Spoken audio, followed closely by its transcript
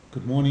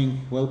Good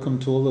morning. Welcome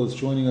to all those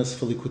joining us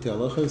for Likutey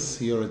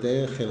Halakhos,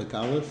 Yoreh, Chelik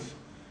Aleph,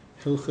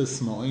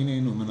 Hilchos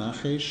Memeoneyn,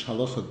 Uumenacheysh,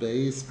 Halakha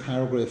Beis,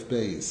 paragraph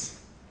Beis.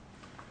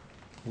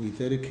 We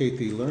dedicate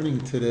the learning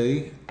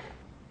today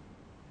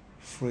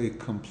for a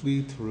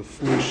complete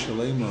refuah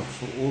shalema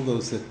for all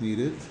those that need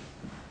it,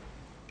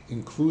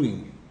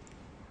 including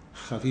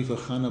Chaviva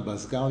Chana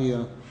Bas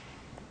Galia,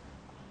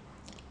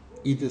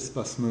 Idis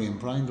Bas Miriam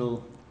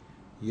Breindel,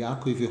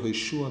 Yaakov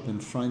Yehoshua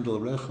ben Freindel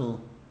Rechel,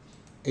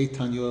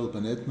 Eitan Yoel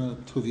ben Edna,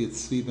 Tuvia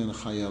Tzvi ben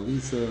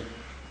Chayaliza,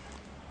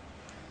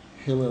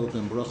 Hillel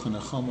ben Brocha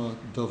Nechama,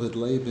 David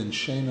Lei ben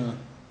Shena,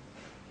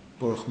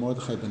 Baruch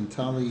Mordechai ben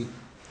Tali,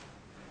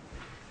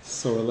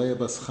 Soraleah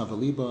bas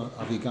Chavaliba,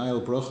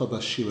 Avigail Brocha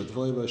bas Shira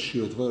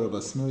Dvoira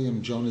bas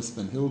Miriam, Jonas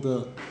ben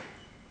Hilda,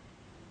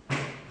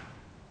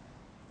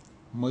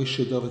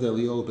 Moshe David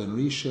Eliyahu ben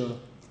Risha,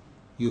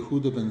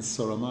 Yehuda ben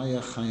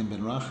Soramaya, Chaim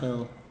ben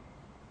Rachel,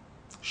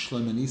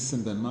 Shlomo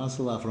Nissen ben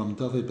Mazel, Avram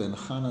David ben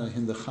Chana,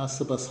 Hinda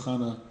Chasa bas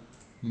Chana,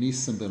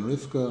 Nissen ben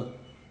Rivka,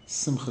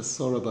 Simcha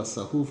Sora bas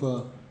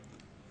Ahuva,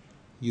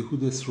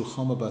 Yehudis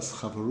Ruchama bas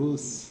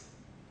Chavarus,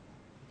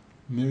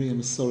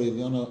 Miriam Sora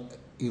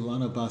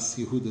Ilana bas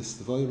Yehudis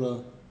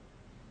Dvoira,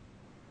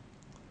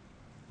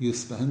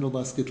 Yusbendel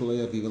bas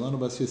Gitleah, Vivilana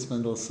bas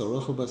Yusbendel,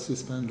 Sorocha bas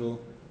Yusbendel,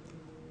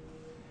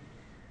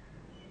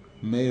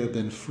 Meir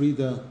ben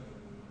Frida,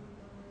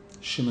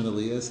 Shimon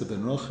Eliezer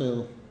ben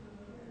Rochel,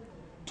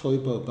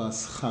 Toiba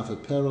bas Chava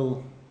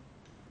Perel,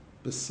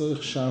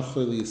 Besoich Shar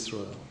Choyli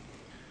Yisrael.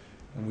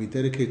 And we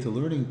dedicate the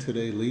learning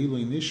today,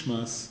 Leilui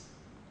Nishmas,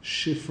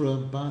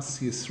 Shifra bas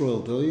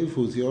Yisrael Doiv,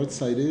 whose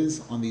yahrzeit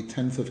is on the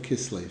 10th of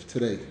Kislev,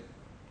 today.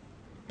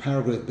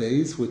 Paragraph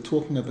Beis, we're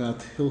talking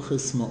about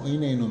Hilchos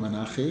Memeoneyn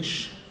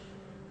Uumenacheysh,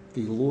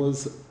 the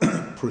laws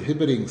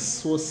prohibiting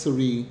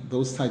sorcery,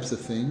 those types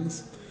of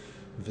things.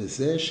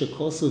 V'zeh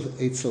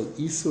shekosov etzel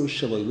isur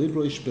shelo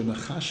lidrosh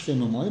b'mechashve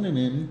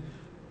Memeoneyn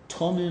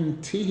Tomin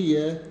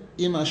tihye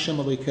im Hashem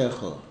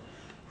alikecha.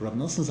 Rav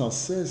Nasan Zal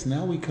says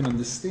now we can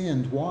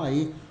understand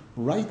why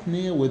right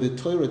near where the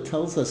Torah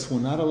tells us we're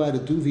not allowed to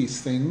do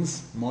these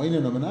things, Memeoneyn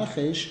and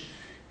Uumenacheysh,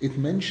 it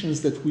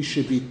mentions that we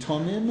should be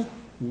Tomim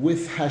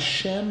with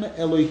Hashem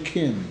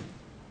Elokim.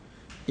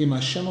 Im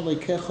Hashem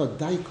alikecha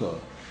daika.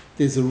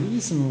 There's a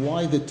reason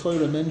why the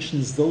Torah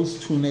mentions those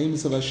two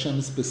names of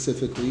Hashem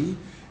specifically,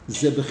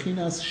 Ze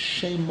bechinas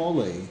Shem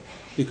Molei,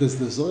 because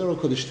the Zohar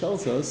HaKadosh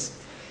tells us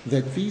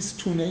that these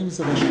two names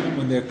of Hashem,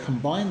 when they're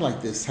combined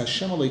like this,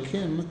 Hashem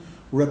Elokim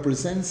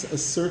represents a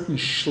certain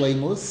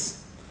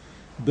shleimus,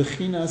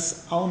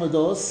 bechinas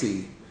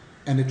almadasi,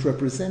 and it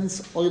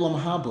represents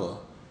olam haba.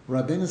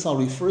 Rabbeinu Zal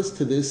refers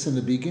to this in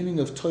the beginning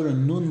of Torah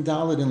Nun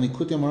Daled and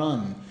Likutey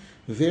Moran.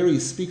 There he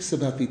speaks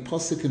about the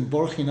pasuk in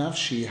Borchi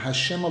Nafshi,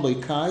 Hashem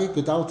Elokai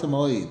Gedalta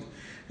Moed,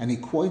 and he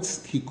quotes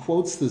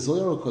the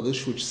Zohar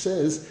HaKadosh, which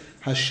says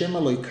Hashem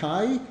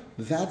Elokai,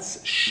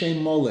 that's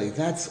Shem Molei,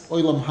 that's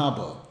olam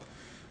haba.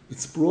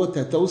 It's brought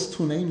that those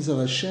two names of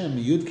Hashem,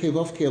 Yud Kei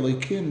Vav Kei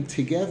Elokim,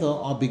 together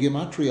are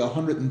B'Gematria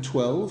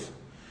 112,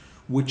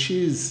 which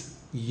is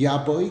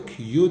Yaboik,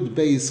 Yud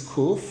Beis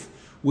Kuf,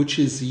 which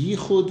is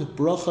Yichud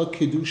Bracha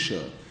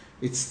Kedusha.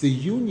 It's the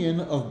union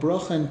of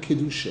Bracha and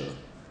Kedusha,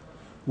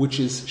 which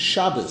is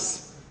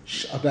Shabbos.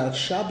 About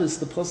Shabbos,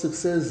 the pasuk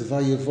says,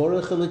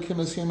 Vayevorech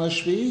Elokim es Yom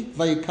HaShvi,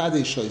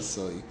 Vayekadesh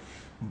Osoi.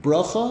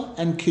 Bracha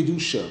and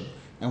Kedusha.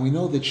 And we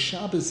know that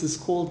Shabbos is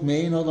called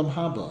Mein Olam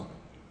Haba.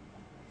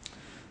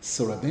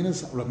 So Rav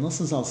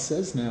Nasan Zal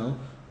says now,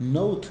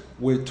 note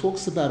where it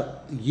talks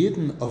about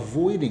Yidden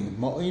avoiding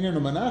Memeoneyn and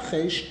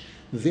Uumenacheysh,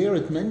 there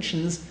it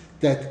mentions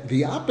that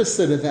the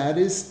opposite of that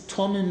is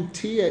Tomim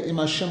Tia im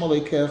Hashem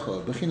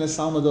Elokecha, Bechinas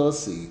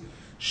Almadasi,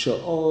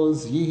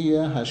 She'oz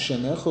Yihya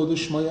Hashem Echod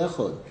U'Shmo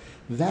Echod.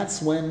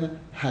 That's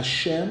when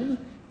Hashem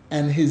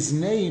and His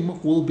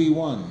name will be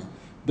one.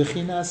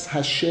 Bechinas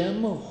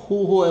Hashem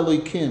Hu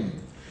Elokim.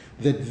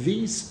 That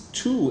these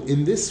two,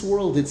 in this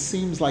world, it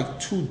seems like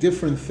two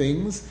different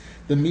things,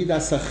 the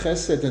Midas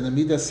HaChesed and the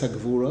Midas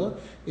HaGvura.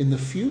 In the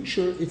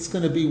future, it's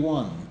going to be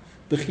one.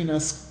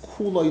 Bechinas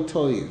Kuloi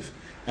Toiv.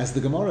 As the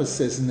Gemara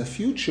says, in the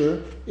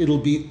future, it'll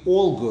be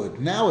all good.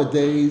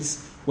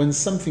 Nowadays, when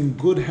something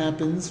good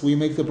happens, we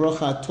make the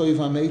Bracha Toiv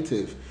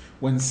HaMeitiv.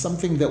 When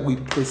something that we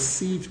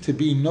perceive to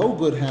be no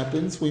good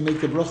happens, we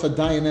make the Bracha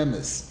Dayan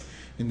Emes.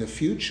 In the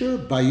future,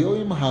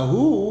 Bayoim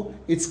Hahu,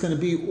 it's going to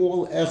be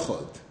all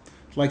Echod.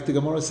 Like the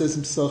Gemara says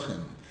in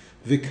Psachim,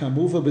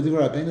 V'kamuva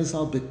b'divrei Rabbeinu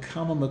Zal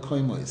b'kama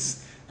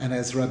mekoimos. And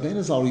as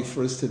Rabbeinu Zal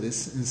refers to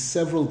this in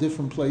several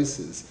different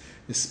places,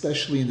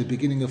 especially in the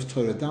beginning of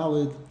Torah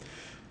Daled,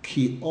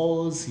 Ki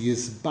oz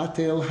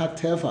yizbatel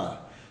hateva,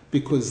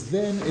 because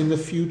then in the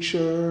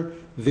future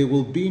there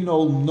will be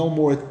no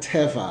more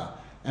teva.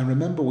 And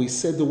remember, we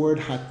said the word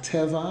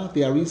hateva,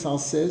 the Arizal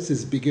says,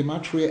 is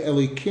b'gematria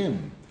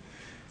Elokim.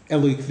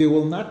 There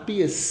will not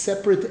be a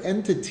separate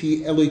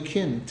entity,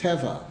 Elokim,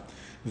 teva.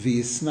 But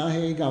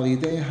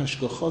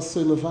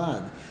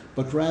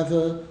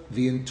rather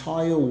the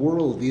entire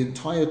world, the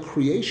entire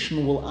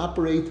creation will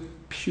operate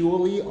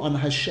purely on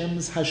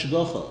Hashem's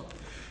hashgacha.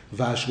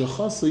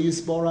 V'hashgachaso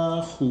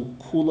yisborach hu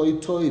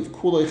kuloi toiv,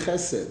 kuloi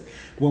chesed.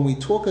 When we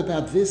talk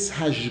about this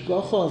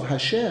hashgacha of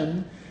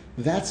Hashem,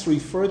 that's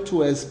referred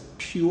to as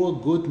pure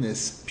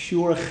goodness,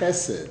 pure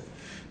chesed.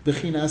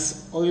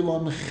 Bechinas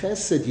oilam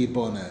chesed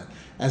yiboneh.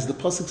 As the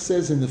pasuk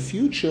says, in the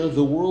future,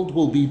 the world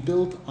will be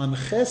built on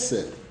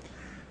chesed.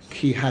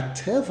 Ki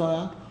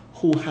hateva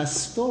hu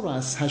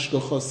hastoras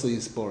hashgachaso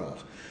yisborach.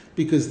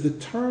 Because the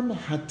term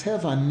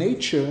hateva,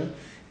 nature,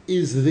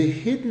 is the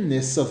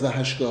hiddenness of the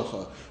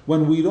hashgacha.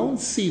 When we don't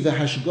see the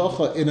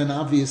hashgacha in an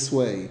obvious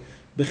way,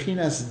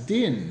 bechinas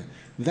din,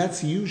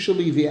 that's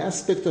usually the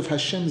aspect of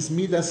Hashem's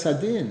midas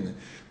hadin.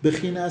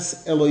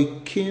 Bechinas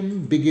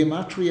Elokim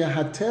bigematria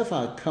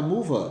hateva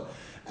kamuva,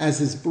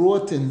 as is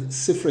brought in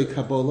Sifrei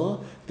Kabbalah,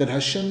 that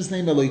Hashem's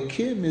name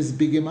Elokim is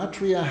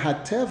bigematria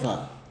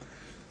hateva.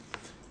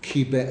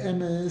 Ki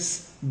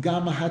be'emes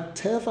gam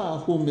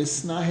hateva hu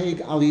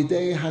misnaheg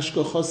alidei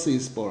hashgachos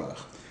yisborach.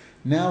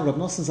 Now, Rav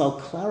Nasan Zal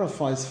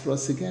clarifies for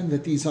us again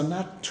that these are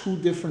not two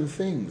different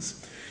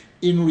things.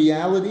 In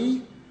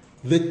reality,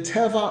 the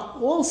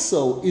teva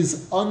also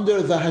is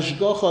under the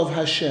hashgacha of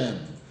Hashem.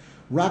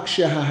 Rak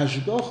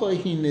shehahashgacha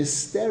hi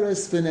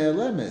nisteres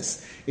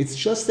v'ne'elemes. It's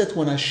just that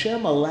when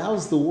Hashem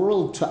allows the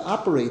world to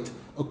operate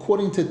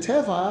according to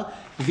teva,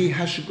 the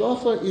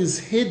hashgacha is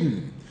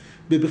hidden.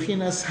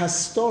 B'bechinas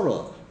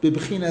hastora,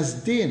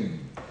 b'bechinas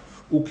din.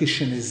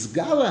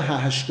 Ukeshenizgala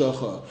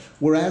hashgacha.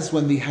 Whereas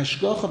when the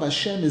hashgacha of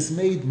Hashem is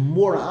made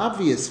more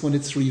obvious, when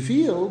it's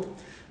revealed,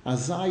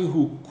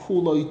 azayhu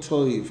kuloi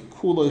toiv,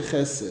 kuloi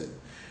chesed.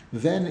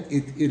 Then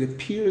it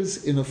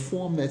appears in a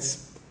form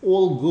that's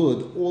all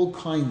good, all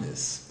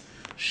kindness.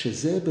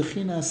 Shezeh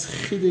bechinas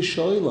chidesh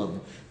olam.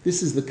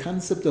 This is the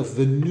concept of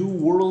the new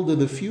world of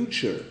the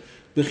future.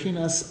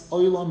 Bechinas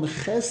olam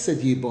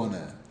chesed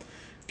yiboneh.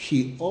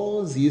 Ki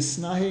oz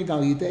yisnaheg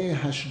al yidei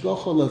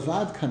hashgacha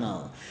levad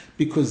kanal.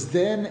 Because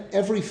then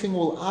everything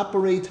will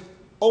operate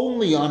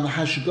only on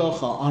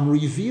hashgacha, on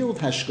revealed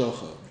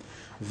hashgacha.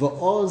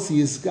 V'oz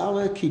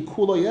yizgala ki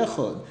kulo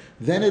yechod.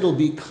 Then it'll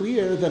be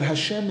clear that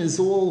Hashem is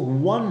all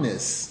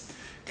oneness.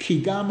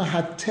 Ki gam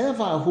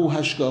hateva hu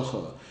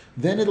hashgacha.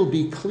 Then it'll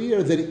be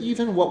clear that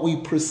even what we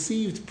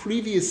perceived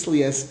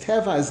previously as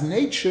teva, as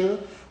nature,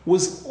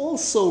 was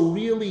also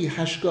really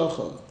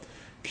hashgacha.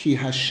 Ki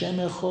Hashem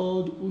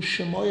echod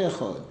u'shemo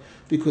echod.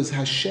 Because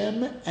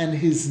Hashem and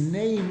His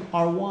name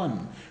are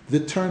one. The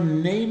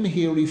term name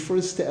here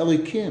refers to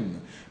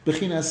Elikim.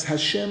 Bechinas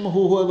Hashem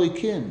hu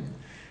Elikim.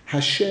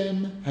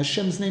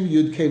 Hashem's name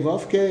Yud Kei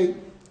Vav Kei,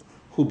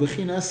 hu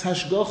bechinas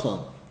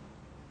hashgacha.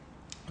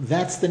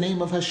 That's the name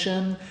of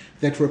Hashem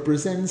that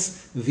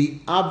represents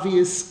the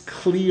obvious,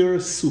 clear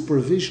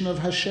supervision of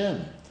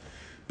Hashem.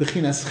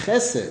 Bechinas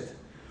chesed,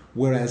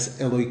 whereas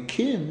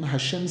Elokim,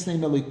 Hashem's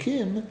name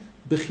Elokim,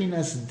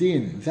 bechinas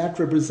din. That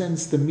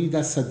represents the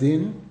midas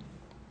hadin,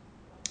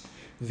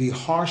 the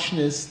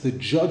harshness, the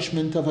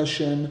judgment of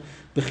Hashem.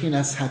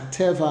 Bechinas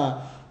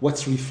hateva,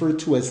 what's referred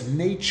to as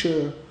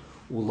nature.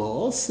 In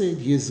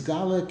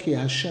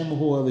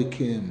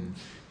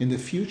the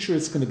future,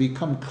 it's going to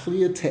become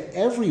clear to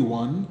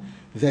everyone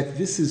that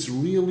this is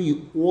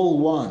really all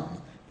one,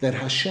 that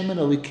Hashem and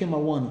Elikim are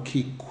one.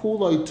 Ki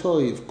kuloi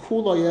toiv,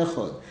 kuloi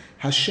echad.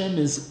 Hashem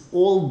is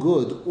all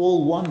good,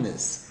 all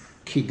oneness.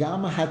 Ki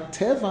gam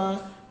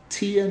hateva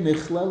tia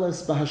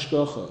nichleles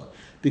b'hashgacha.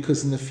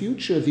 Because in the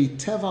future, the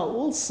teva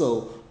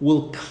also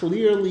will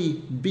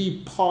clearly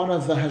be part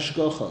of the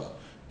hashgacha.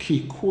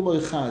 Ki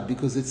kuloi chad,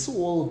 because it's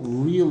all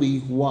really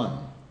one.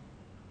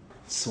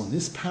 So in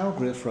this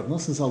paragraph, Rav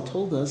Nasan Zal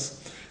told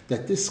us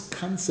that this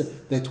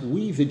concept, that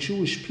we, the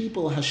Jewish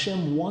people,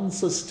 Hashem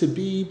wants us to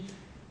be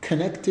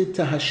connected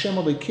to Hashem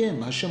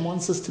Elokim. Hashem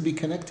wants us to be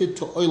connected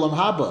to Olam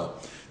Haba,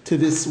 to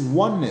this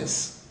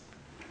oneness.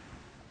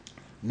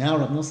 Now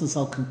Rav Nasan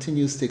Zal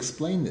continues to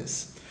explain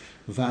this.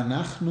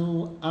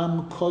 V'anachnu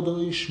am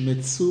kodosh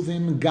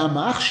mitzuvim gam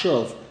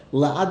achshav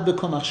la'ad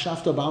bekom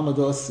achshavta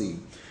ba'almadosi.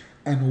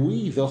 And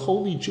we, the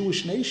holy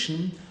Jewish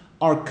nation,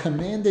 are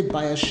commanded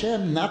by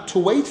Hashem not to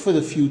wait for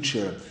the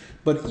future,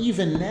 but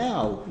even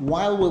now,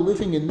 while we're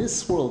living in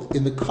this world,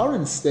 in the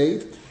current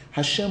state,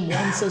 Hashem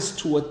wants us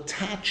to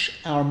attach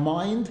our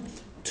mind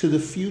to the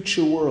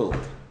future world.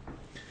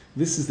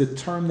 This is the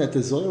term that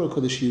the Zohar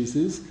Kodesh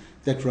uses,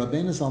 that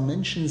Rabbeinu Zal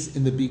mentions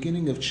in the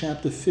beginning of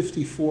chapter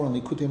 54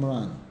 in Likutey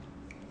Moran.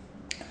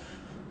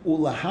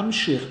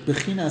 Ulahamshich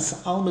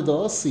bechinas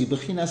almedasi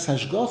bechinas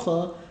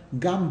hashgacha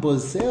gam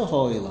bozeh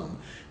ha'olam.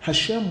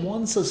 Hashem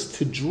wants us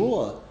to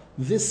draw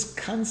this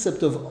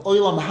concept of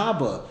olam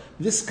haba,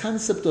 this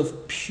concept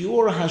of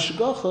pure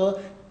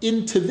hashgacha,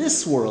 into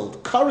this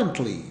world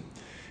currently.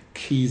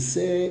 Ki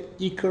zeh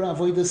ikar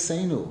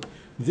avodaseinu.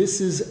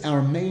 This is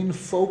our main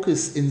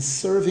focus in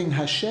serving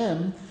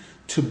Hashem,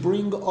 to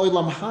bring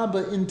olam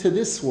haba into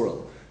this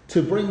world,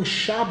 to bring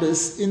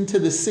Shabbos into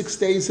the 6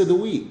 days of the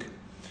week.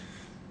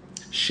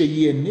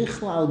 sheyeh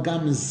nichlal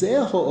gam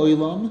zeh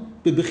ha'olam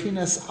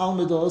bebechinas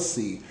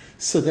almedosi,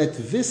 so that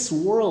this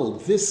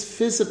world, this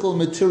physical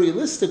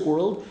materialistic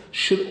world,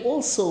 should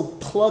also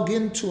plug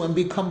into and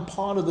become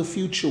part of the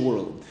future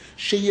world.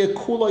 Sheyeh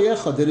kula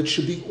yechad, that it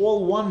should be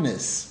all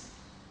oneness.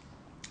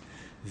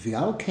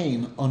 V'al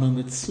kain anu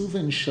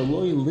mitzuven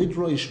shaloi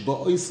lidroish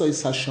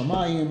ba'oisos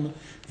hashamayim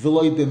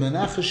v'loi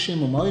b'menacheshim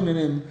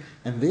u'moinenim,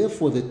 and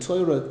therefore the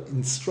Torah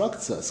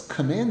instructs us,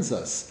 commands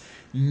us,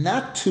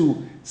 not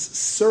to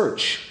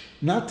search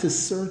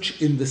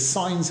in the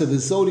signs of the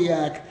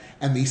zodiac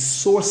and these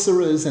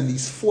sorcerers and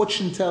these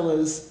fortune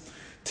tellers,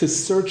 to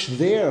search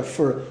there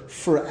for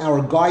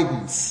our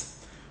guidance.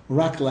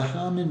 Rak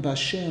lahamin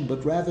b'Hashem,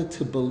 but rather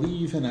to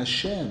believe in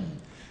Hashem.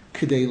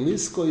 And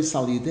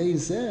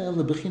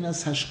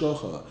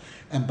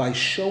by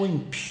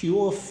showing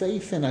pure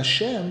faith in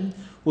Hashem,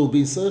 we'll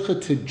be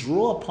zeicha to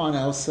draw upon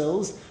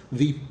ourselves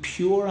the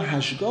pure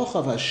hashgacha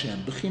of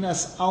Hashem,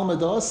 bechinas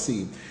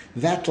almadasi,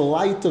 that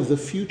light of the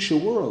future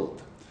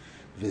world.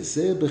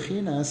 V'zeh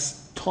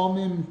bechinas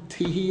tomim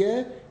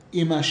tihiyeh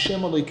im Hashem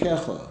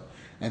alikecha.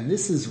 And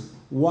this is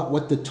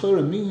what the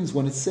Torah means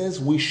when it says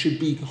we should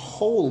be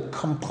whole,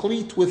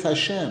 complete with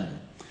Hashem.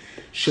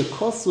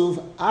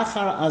 Shekosuv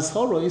achar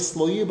azharos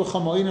lo yeh b'cha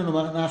Memeoneyn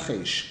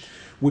Uumenacheysh,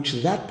 which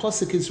that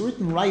pasuk is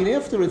written right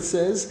after it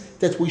says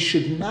that we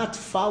should not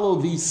follow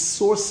these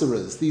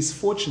sorcerers, these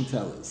fortune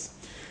tellers.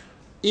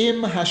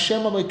 Im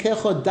Hashem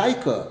alikecha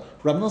daika.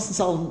 Rav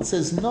Nasan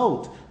says,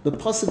 note, the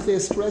pasuk there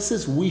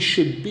stresses we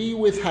should be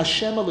with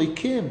Hashem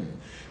Elokim.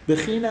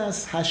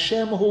 Bechinas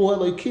Hashem hu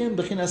Elokim,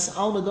 bechinas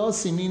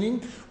almadasi,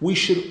 meaning we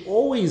should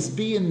always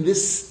be in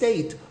this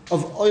state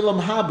of olam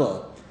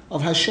haba,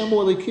 of Hashem hu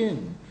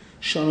Elokim.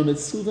 Hashem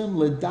wants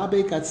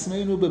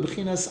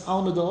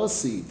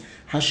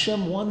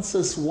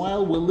us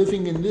while we're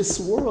living in this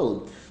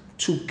world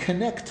to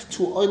connect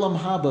to Olam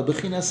Haba,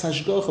 Bechinas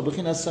Hashgacha,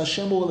 Bechinas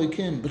Hashem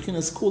U'Elikim,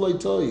 Bechinas Kulei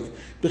Toiv,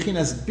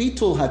 Bechinas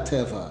Bitul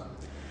HaTeva.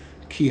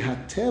 Ki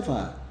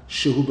HaTeva,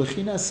 Shehu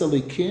Bechinas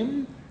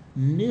Elikim,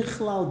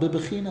 Nichlal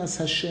Bebechinas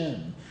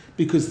Hashem.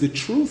 Because the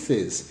truth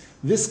is,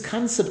 this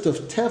concept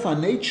of Teva,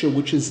 nature,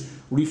 which is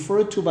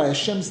referred to by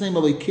Hashem's name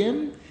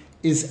Elikim,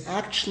 is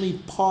actually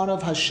part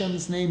of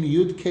Hashem's name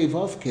Yud Kei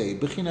Vav Kei,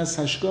 Bechinas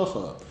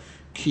Hashgacha,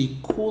 Ki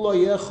Kula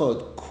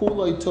Yechod,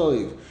 Kula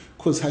Toiv,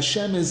 because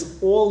Hashem is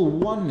all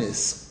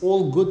oneness,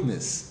 all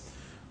goodness.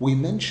 We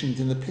mentioned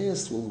in the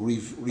past, we'll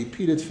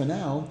repeat it for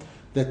now,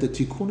 that the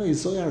Tikkunei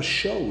Zohar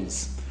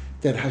shows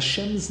that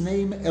Hashem's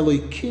name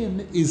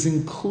Elokim is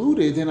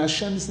included in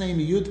Hashem's name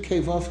Yud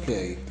Kei Vav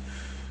Kei,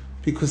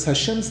 because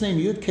Hashem's name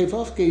Yud Kei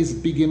Vav Kei is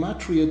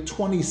Bigematria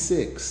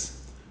 26.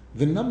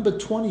 The number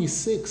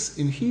 26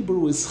 in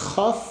Hebrew is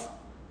Chaf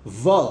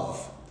Vav.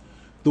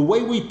 The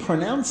way we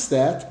pronounce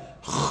that,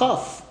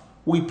 Chaf,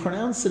 we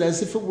pronounce it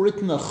as if it were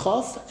written a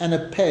Chaf and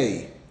a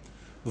Pei.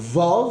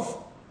 Vav,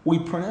 we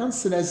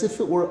pronounce it as if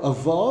it were a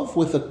Vav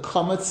with a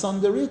kametz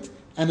under it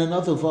and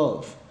another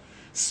Vav.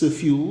 So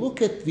if you look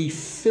at the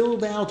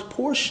filled out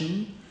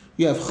portion,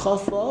 you have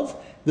Chaf Vav,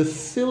 the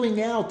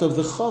filling out of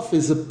the Chaf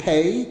is a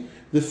Pei,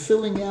 the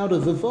filling out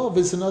of the Vav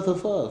is another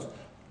Vav.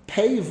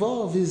 Pei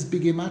Vav is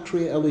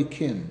Bigematria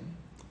Elokim.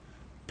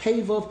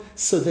 Pei Vav,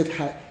 so that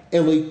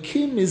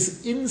Elokim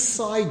is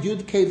inside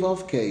Yud Kei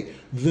Vav Kei.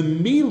 The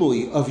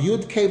milui of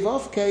Yud Kei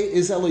Vav Kei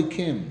is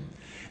Elokim.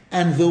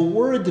 And the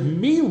word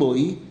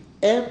milui,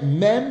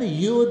 Mem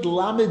Yud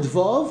Lamed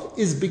Vav,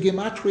 is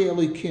Bigematria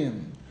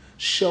Elokim,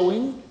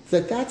 showing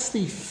that that's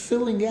the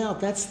filling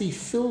out, that's the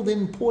filled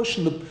in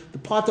portion, the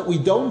part that we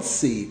don't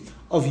see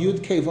of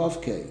Yud Kei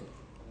Vav Kei.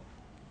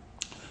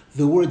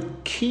 The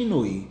word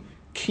kinui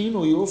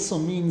also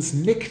means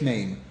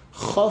nickname.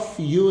 Chaf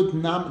Yud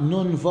Nam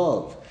Nun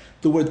Vav.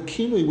 The word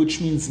kinui,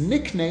 which means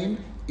nickname,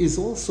 is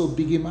also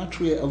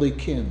Bigematria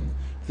Elokim.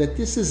 That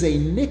this is a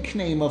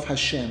nickname of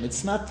Hashem.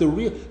 It's not the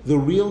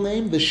real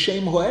name. The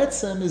Shem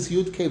Ho'etzem is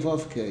Yud Kei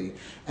Vav Kei.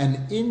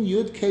 And in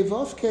Yud Kei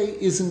Vav Kei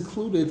is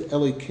included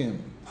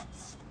Elokim.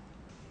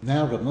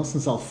 Now Rav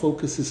Nasan Zal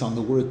focuses on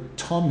the word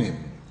Tomim.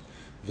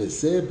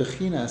 V'zeh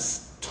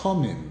bechinas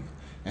Tomim.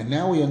 And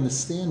now we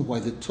understand why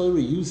the Torah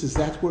uses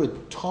that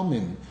word,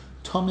 tomim.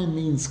 Tomim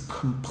means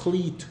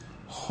complete,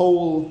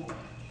 whole.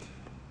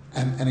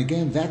 And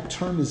again, that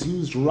term is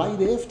used right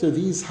after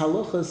these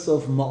halachas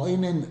of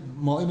Memeoneyn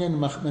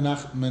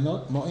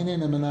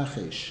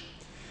Uumenacheysh.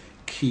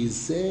 Ki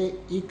ze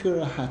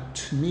ikar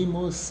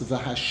hatmimus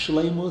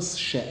v'hashleimus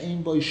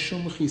she'ein bo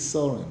shum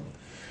chisorim.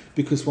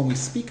 Because when we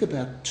speak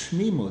about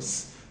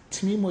tmimus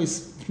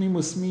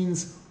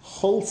means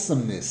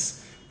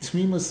wholesomeness.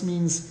 Tmimus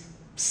means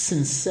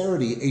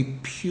sincerity, a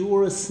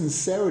pure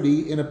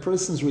sincerity in a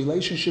person's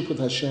relationship with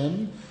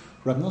Hashem.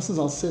 Rav Nasan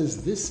Zal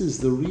says this is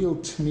the real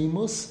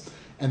tmimus,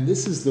 and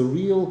this is the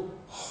real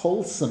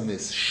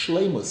wholesomeness,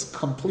 shleimus,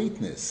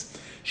 completeness.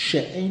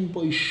 She'ein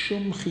bo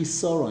shum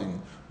chisoron,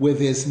 where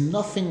there's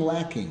nothing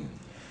lacking.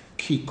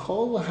 Ki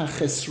kol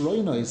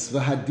hachesroinos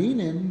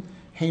v'hadinim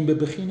hein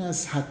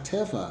bebechinas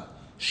hateva,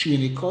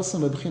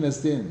 she'inikosim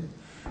bebechinas din.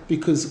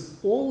 Because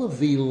all of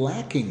the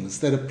lackings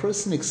that a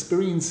person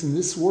experiences in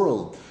this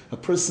world, a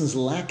person's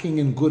lacking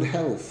in good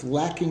health,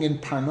 lacking in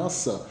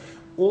parnasa,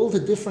 all the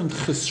different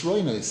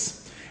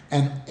chesronos,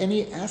 and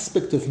any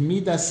aspect of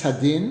midas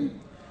hadin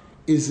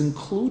is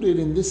included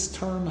in this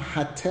term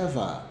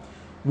hateva,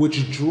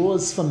 which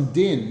draws from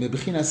din,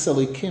 mebechinas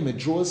elikim, it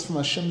draws from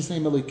Hashem's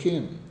name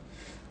elikim.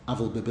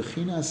 Aval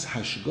bebechinas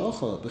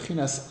hashgacha,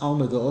 bechinas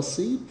alma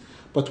da'osi,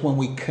 but when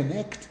we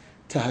connect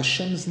to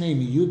Hashem's name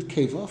Yud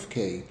Kei Vav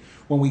Kei,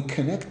 when we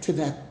connect to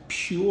that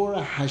pure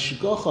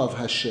hashgacha of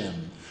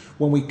Hashem,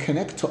 when we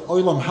connect to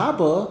Olam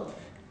Haba,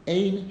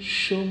 Ein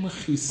Shum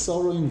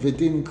Chisaron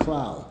V'Din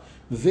Klal.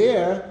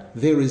 There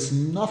is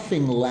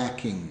nothing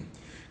lacking.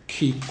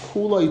 Ki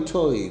Kulai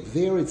Toiv.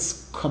 There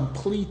it's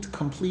complete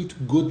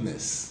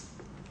goodness.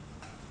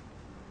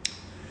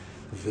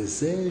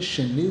 V'zeh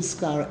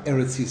Shenizkar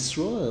Eretz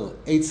Yisrael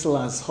Eitzel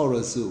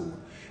Azhorazu.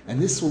 And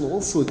this will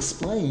also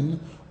explain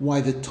why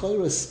the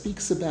Torah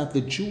speaks about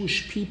the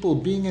Jewish people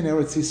being in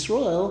Eretz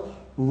Yisrael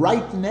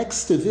right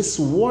next to this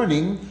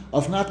warning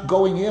of not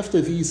going after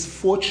these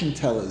fortune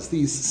tellers,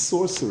 these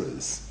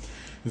sorcerers.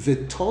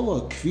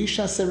 V'tola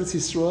kvishas Eretz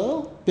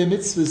Yisrael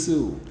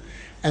b'mitzvazu.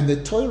 And the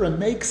Torah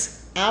makes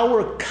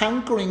our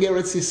conquering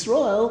Eretz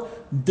Yisrael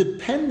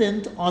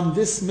dependent on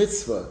this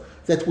mitzvah,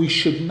 that we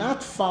should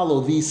not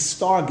follow these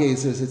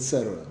stargazers,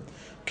 etc.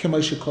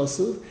 K'moshe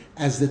kosuv,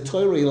 as the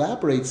Torah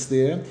elaborates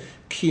there,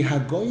 ki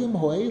hagoyim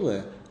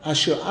ho'ele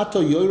asher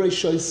ato Yoreh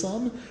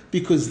shoisam,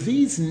 because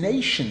these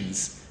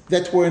nations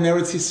that were in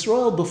Eretz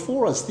Yisrael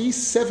before us, these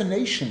 7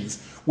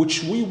 nations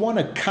which we want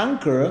to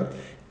conquer,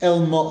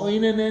 el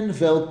Memeoneyn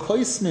vel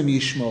koismim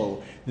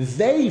yishmo,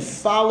 they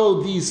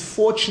follow these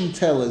fortune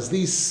tellers,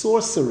 these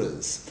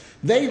sorcerers.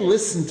 They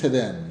listen to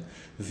them.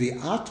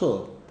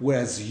 V'ato,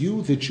 whereas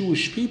you, the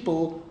Jewish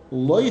people,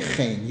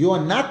 loichen, you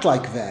are not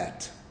like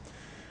that.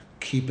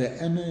 Ki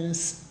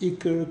be'emes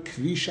iker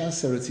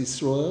kvishas Eretz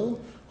Yisrael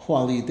hu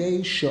al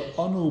yidei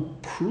she'anu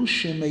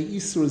prushim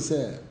me'isur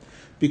zeh.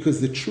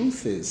 Because the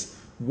truth is,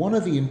 one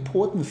of the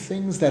important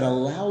things that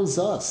allows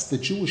us, the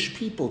Jewish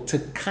people, to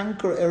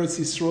conquer Eretz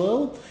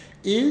Yisrael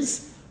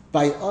is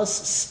by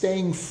us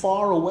staying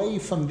far away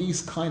from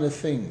these kind of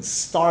things.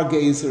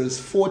 Stargazers,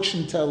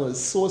 fortune tellers,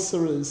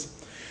 sorcerers.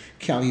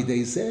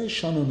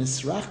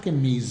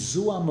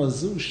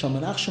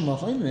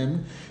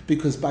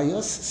 Because by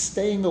us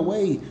staying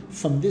away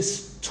from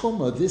this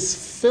tumah,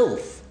 this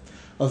filth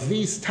of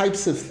these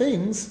types of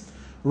things,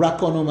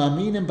 but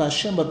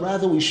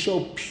rather we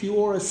show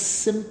pure,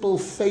 simple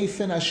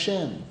faith in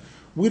Hashem.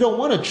 We don't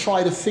want to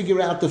try to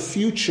figure out the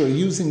future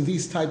using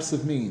these types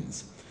of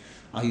means.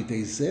 Through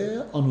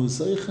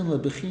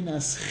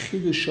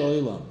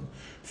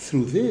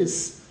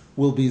this,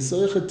 we'll be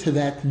zocheh to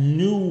that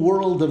new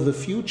world of the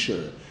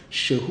future,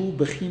 shehu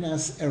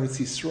bechinas Eretz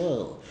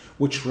Yisrael,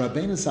 which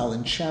Rabbeinu Zal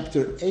in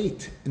chapter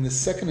 8, in the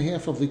second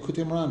half of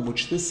Likutey,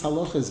 which this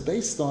halakha is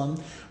based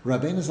on,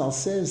 Rabbeinu Zal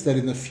says that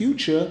in the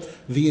future,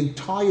 the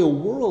entire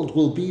world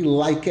will be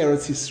like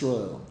Eretz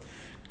Yisrael.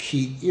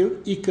 Ki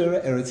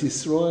ikar Eretz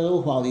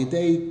Yisrael hu al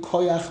yidei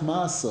koyach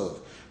ma'asov.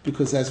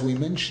 Because as we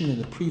mentioned in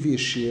the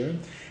previous year,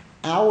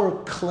 our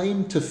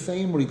claim to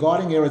fame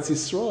regarding Eretz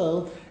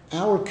Yisrael,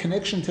 our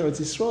connection to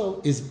Eretz Yisrael,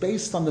 is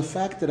based on the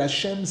fact that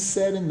Hashem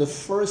said in the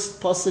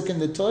first pasuk in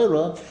the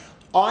Torah,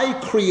 I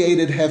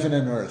created heaven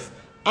and earth.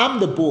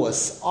 I'm the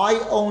boss. I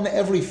own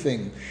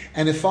everything.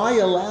 And if I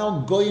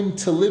allow Goyim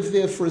to live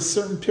there for a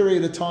certain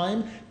period of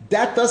time,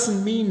 that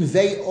doesn't mean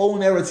they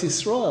own Eretz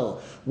Yisrael.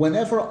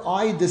 Whenever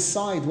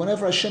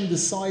Hashem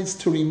decides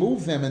to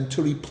remove them and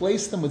to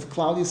replace them with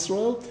Klal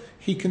Yisrael,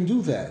 He can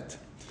do that.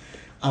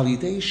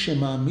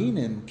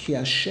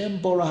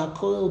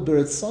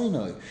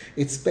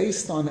 It's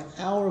based on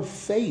our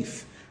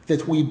faith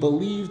that we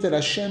believe that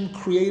Hashem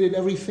created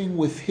everything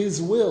with His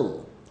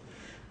will.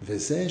 And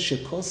this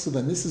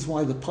is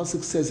why the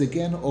pasuk says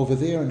again over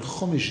there in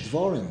Chumash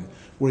Dvarim,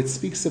 where it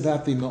speaks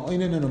about the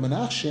Memeoneyn and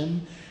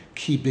Uumenacheysh,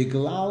 ki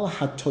biglal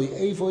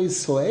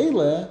hatoyevois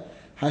ho'ele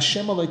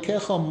Hashem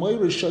Alekecha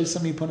moirish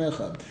shoisam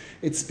miponecha.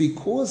 It's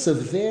because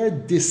of their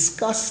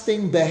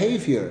disgusting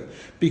behavior,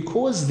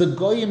 because the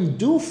Goyim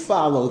do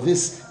follow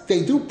this,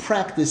 they do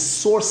practice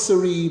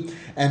sorcery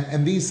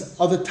and these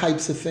other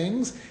types of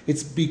things.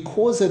 It's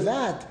because of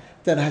that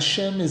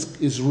Hashem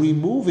is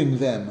removing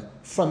them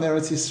from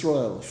Eretz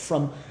Yisrael,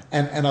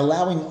 and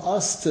allowing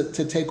us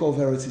to take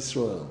over Eretz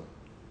Yisrael.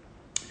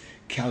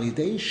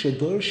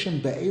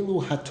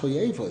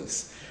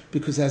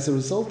 Because as a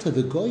result of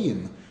the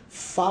Goyim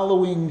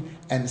following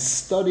and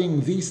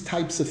studying these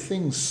types of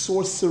things,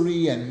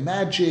 sorcery and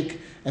magic,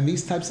 and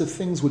these types of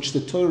things which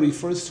the Torah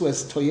refers to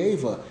as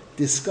toyeva,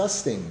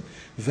 disgusting.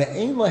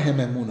 Ve'ein lahem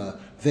emunah,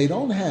 they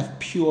don't have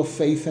pure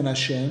faith in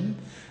Hashem.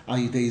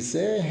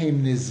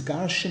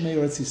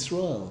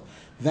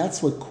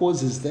 That's what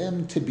causes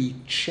them to be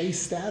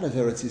chased out of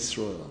Eretz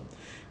Yisrael.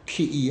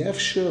 Ki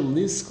yefsher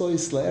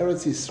liskois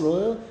la'eretz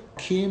Yisrael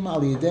kim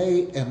al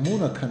yidei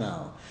emunah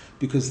kanal.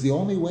 Because the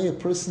only way a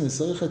person is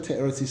zocheh to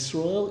Eretz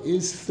Yisrael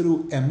is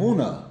through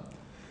emunah.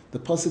 The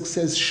pasuk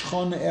says,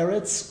 Shchon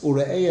eretz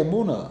ure'ei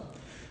emuna.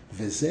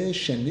 V'zeh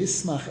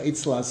shenismach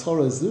eitz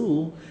la'azhora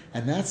zu.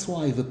 And that's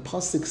why the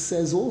pasuk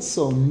says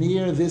also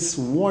near this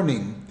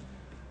warning,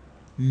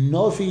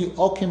 Novi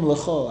okim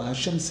lecho.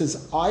 Hashem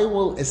says, I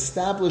will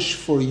establish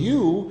for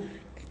you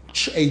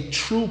a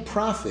true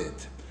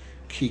prophet.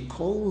 Ki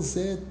kol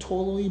zeh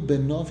tolui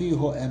benovi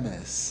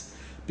ho'emes.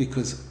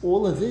 Because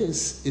all of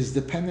this is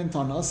dependent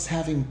on us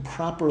having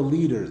proper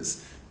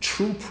leaders,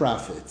 true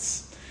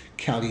prophets.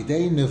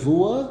 Kalidei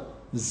nevuah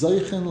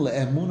zoichen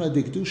le'emuna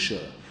dikdusha.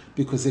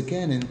 Because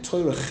again, in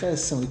Torah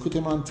Ches and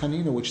Likutey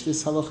Tanina, which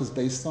this halakha is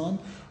based on,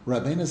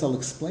 Rabbeinu Zal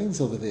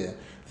explains over there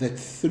that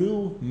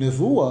through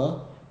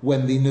nevuah,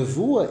 when the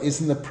nevuah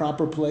is in the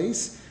proper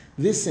place,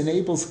 this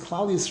enables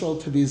Klal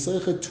Yisrael to be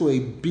zoichet to a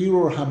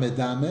birur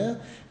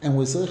hamedameh and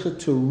was zoichet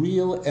to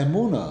real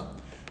emuna.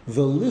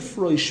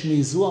 V'lifroish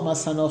mizua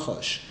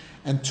masanochash,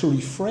 and to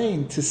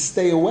refrain, to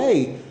stay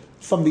away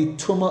from the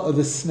tumah of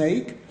the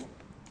snake,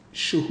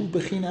 shehu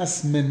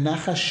bechinas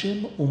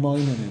menachashim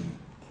u'moinenim.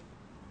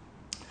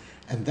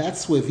 And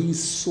that's where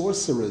these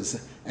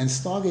sorcerers and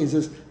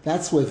stargazers,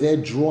 that's where they're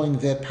drawing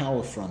their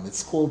power from.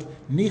 It's called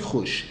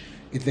nichush.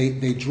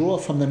 They draw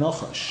from the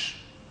nachash.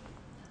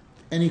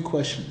 Any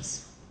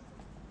questions?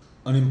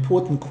 An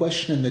important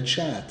question in the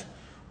chat.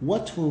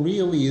 What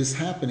really is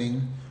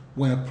happening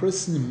when a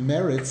person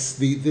merits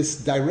this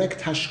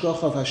direct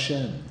hashgacha of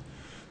Hashem?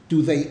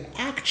 Do they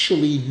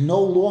actually no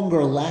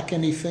longer lack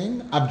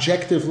anything,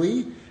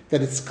 objectively,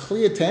 that it's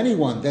clear to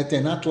anyone that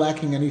they're not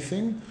lacking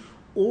anything?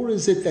 Or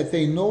is it that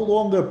they no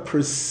longer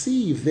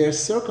perceive their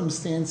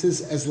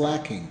circumstances as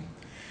lacking?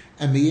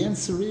 And the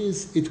answer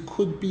is, it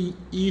could be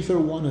either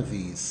one of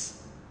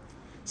these.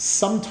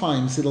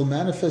 Sometimes it'll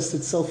manifest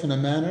itself in a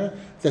manner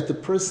that the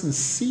person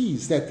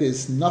sees that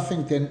there's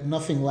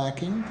nothing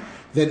lacking,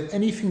 that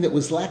anything that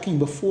was lacking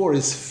before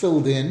is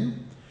filled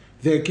in,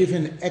 they're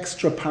given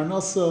extra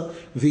parnasa,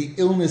 the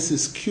illness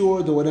is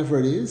cured or whatever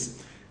it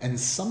is, and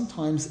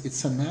sometimes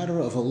it's a matter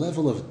of a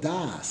level of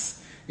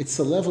das, it's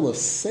a level of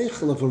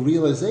seichel, of a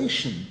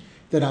realization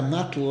that I'm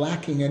not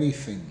lacking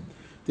anything.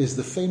 There's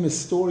the famous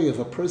story of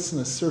a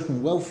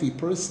certain wealthy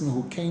person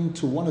who came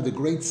to one of the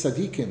great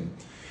tzaddikim,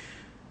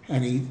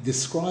 and he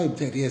described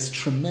that he has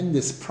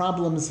tremendous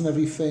problems and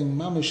everything,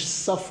 mamish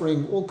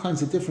suffering, all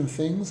kinds of different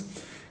things.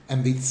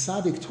 And the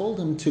tzaddik told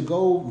him to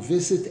go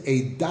visit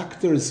a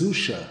Dr.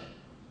 Zusha.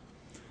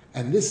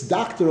 And this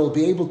doctor will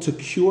be able to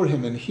cure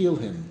him and heal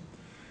him.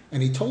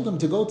 And he told him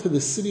to go to the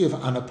city of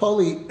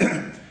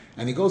Anapoli.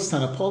 And he goes to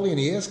Anapoli and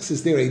he asks,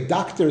 is there a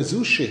Dr.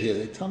 Zusha here?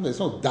 They tell him there's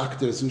no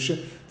Dr.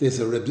 Zusha. There's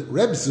a Reb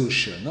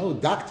Zusha, no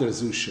Dr.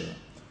 Zusha.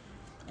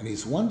 And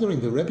he's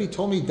wondering, the Rebbe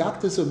told me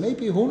Dr. Zusha,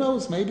 maybe, who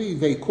knows, maybe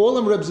they call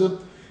him Reb Zusha.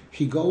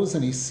 He goes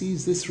and he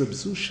sees this Reb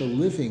Zusha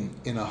living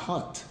in a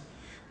hut,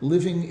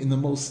 living in the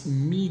most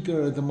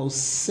meager, the most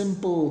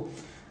simple,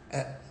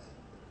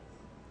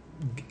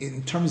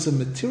 in terms of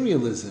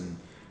materialism,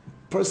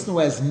 person who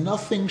has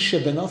nothing,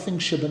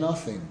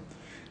 shebenothing.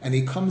 And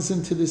he comes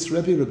into this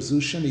Rebbe Reb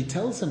Zusha and he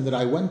tells him that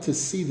I went to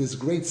see this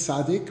great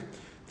tzaddik,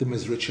 the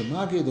Mizritcha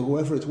Magid or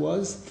whoever it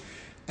was,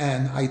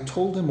 and I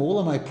told him all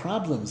of my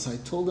problems. I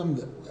told him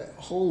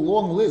a whole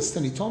long list,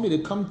 and he told me to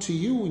come to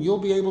you and you'll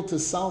be able to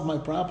solve my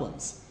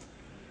problems.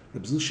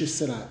 Reb Zusha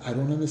said, I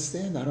don't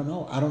understand. I don't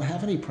know. I don't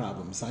have any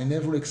problems. I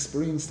never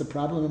experienced a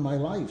problem in my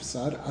life,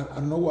 so I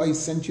don't know why he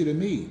sent you to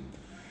me.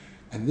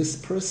 And this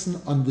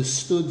person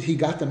understood, he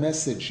got the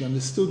message. He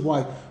understood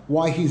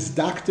why he's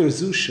Dr.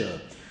 Zusha,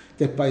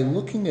 that by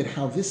looking at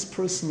how this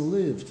person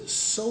lived,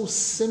 so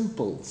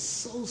simple,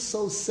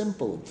 so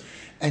simple,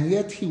 and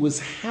yet he was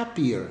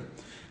happier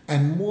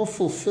and more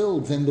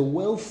fulfilled than the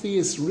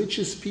wealthiest,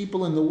 richest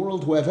people in the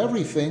world who have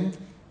everything.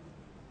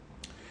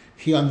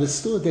 He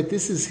understood that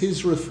this is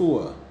his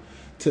refuah,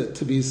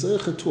 to be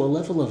zeicha to a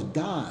level of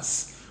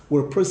das,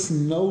 where a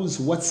person knows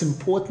what's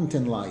important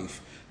in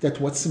life, that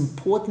what's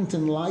important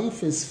in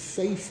life is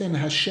faith in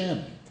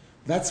Hashem.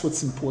 That's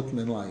what's important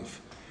in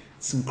life.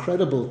 It's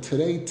incredible.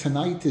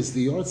 Tonight is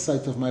the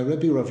yahrzeit of my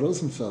Rebbe Rav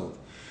Rosenfeld,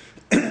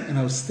 and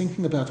I was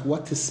thinking about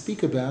what to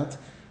speak about,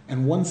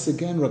 and once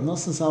again, Rav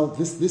Nasan Zal,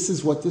 this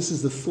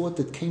is the thought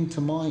that came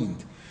to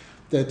mind,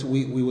 that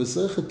we were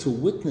zeicha to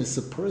witness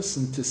a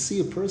person, to see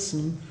a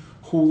person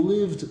who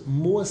lived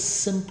more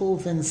simple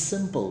than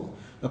simple.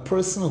 A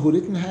person who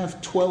didn't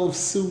have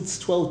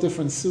 12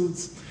 different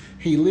suits.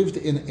 He lived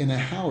in a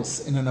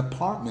house, in an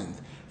apartment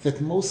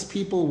that most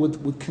people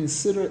would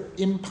consider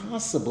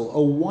impossible.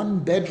 A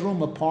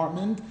one-bedroom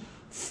apartment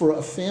for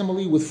a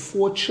family with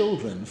 4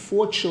 children.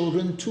 4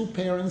 children, 2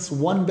 parents,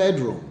 1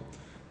 bedroom.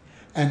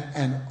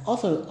 And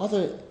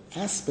other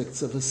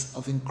aspects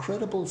of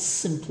incredible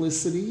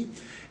simplicity.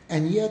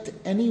 And yet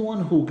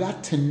anyone who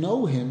got to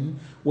know him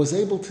was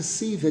able to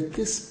see that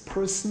this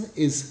person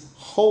is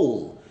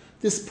whole.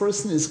 This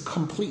person is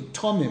complete,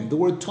 tomim. The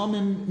word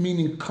tomim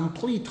meaning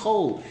complete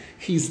whole.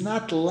 He's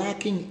not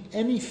lacking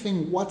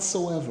anything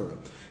whatsoever.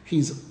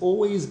 He's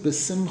always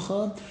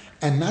besimcha,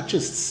 and not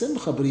just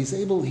simcha, but he's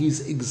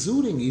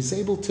exuding, he's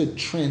able to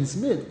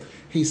transmit.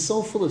 He's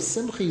so full of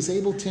simcha, he's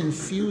able to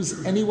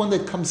infuse anyone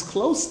that comes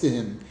close to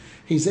him.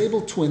 He's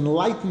able to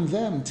enlighten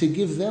them, to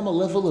give them a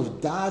level of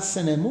das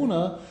and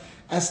emunah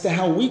as to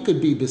how we could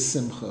be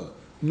besimcha,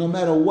 no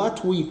matter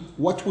what we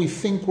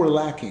think we're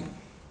lacking.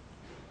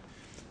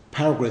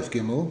 Paragraph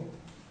Gimel,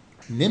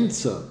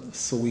 Nimtza.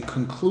 So we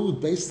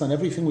conclude, based on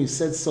everything we've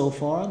said so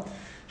far,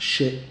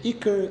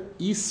 she'ikar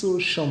isur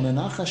shel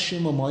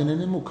menachashim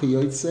u'moinenim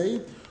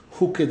u'kayotzei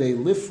hu kedei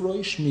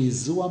lifroish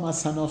mizuam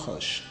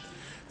as-hanochash.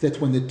 That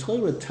when the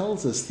Torah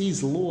tells us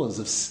these laws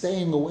of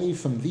staying away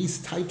from these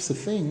types of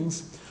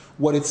things,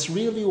 what it's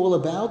really all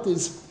about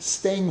is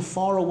staying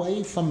far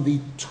away from the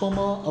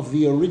tumah of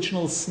the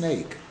original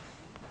snake.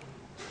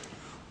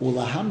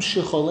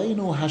 U'lahamshich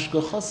aleinu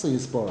hashgachasa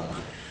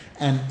yisborach.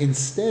 And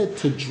instead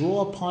to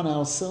draw upon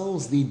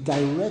ourselves the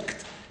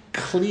direct,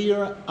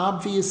 clear,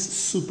 obvious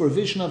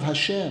supervision of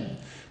Hashem,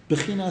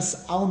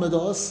 Bechinas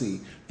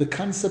al-Medasi, the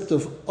concept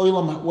of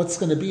Olam, what's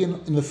going to be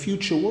in the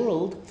future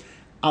world,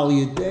 Al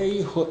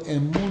Yedei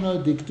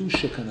Ha'emuna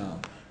Dikdusha Kanal,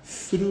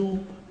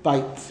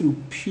 through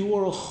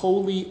pure,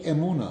 holy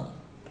Emuna.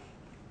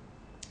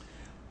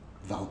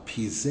 Val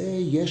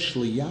Pizeh Yesh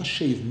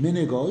Liyashev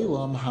Minig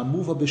Olam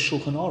Hamuva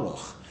B'Shulchan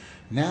Aruch.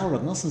 Now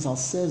Rav Nasan Zal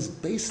says,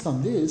 based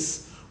on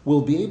this,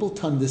 we'll be able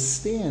to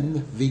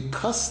understand the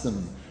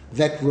custom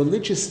that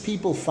religious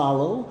people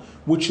follow,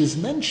 which is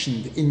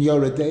mentioned in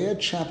Yoreh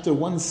chapter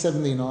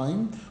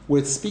 179,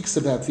 where it speaks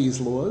about these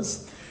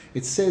laws.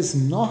 It says,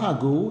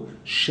 Nohagu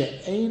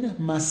she'ein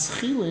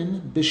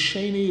maschilin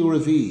b'sheni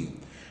u'revi.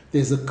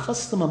 There's a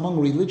custom among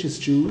religious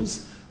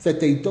Jews that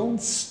they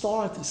don't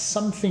start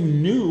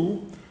something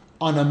new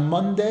on a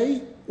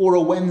Monday or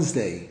a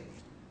Wednesday,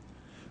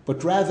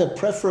 but rather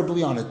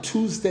preferably on a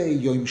Tuesday,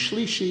 Yom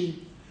Shlishi.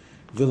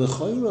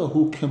 V'lechoira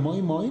hu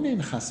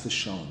Memeoneyn chas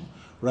v'shon.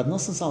 Rab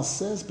Nasan Zal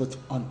says, but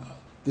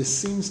there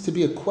seems to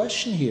be a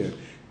question here.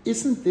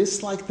 Isn't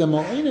this like the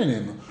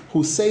Memeoneyn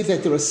who say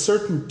that there are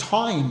certain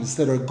times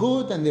that are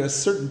good and there are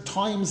certain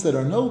times that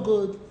are no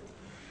good?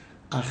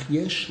 Ach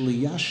yesh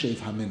liyashev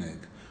haminig.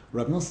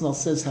 Rab Nasan Zal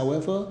says,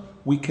 however,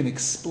 we can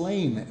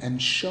explain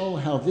and show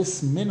how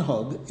this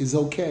minhag is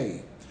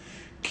okay.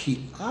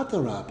 Ki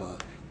adarabah.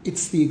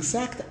 It's the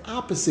exact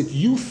opposite.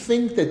 You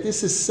think that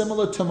this is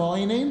similar to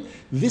Memeoneyn.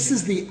 This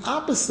is the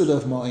opposite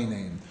of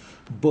Memeoneyn.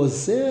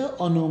 Bozeh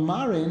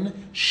onumarin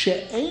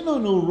she'ein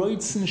onu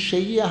roitzen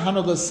she'yeh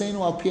hanogasenu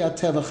al pi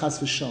hateva chas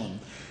v'shon.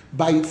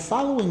 By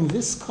following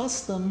this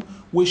custom,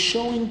 we're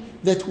showing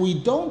that we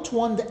don't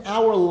want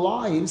our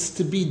lives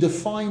to be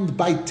defined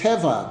by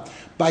teva,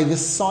 by the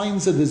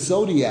signs of the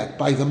zodiac,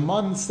 by the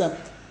months that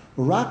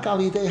rak al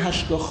yidei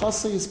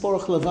hashgachasa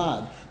yisborach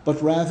levad,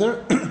 but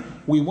rather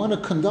we want to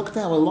conduct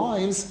our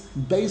lives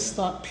based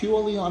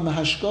purely on the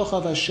hashgacha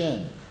of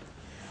Hashem.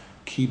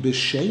 Ki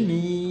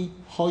b'sheni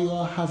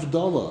hoya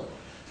havdalah,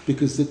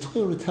 because the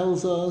Torah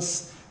tells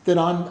us that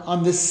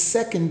on the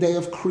second day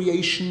of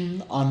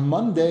creation, on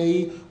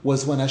Monday,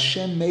 was when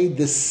Hashem made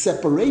the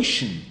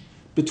separation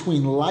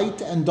between light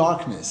and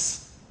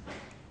darkness.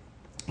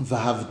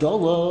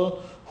 V'havdalah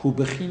hu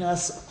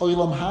bechinas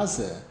olam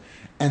hazeh,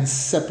 and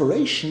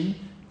separation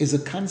is a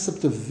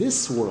concept of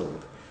this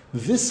world.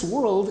 This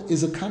world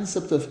is a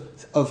concept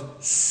of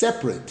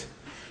separate.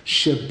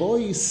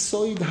 Sheboi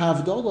soid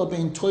havdalah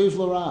bein toiv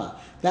l'ra.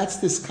 That's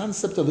this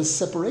concept of a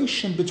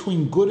separation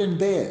between good and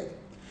bad.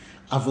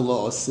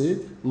 Avlo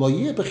osid lo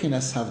yeh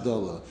bechinas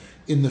havdalah.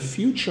 In the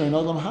future, in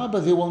Olam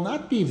Haba, there will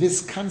not be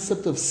this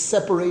concept of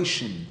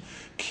separation.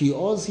 Ki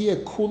oz yeh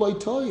kuloi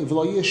toiv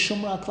lo yeh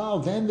shum ra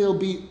klal. Then there'll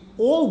be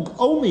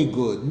only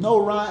good, no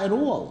ra at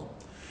all.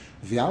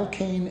 And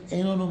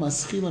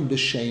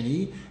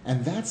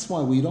that's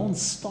why we don't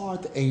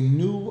start a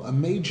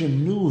major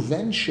new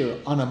venture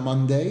on a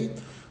Monday,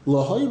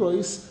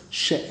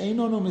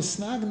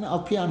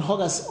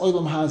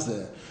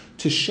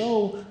 to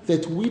show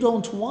that we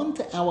don't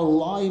want our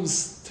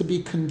lives to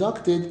be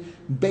conducted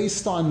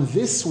based on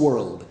this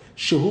world,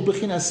 shehu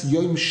bechinas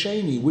yom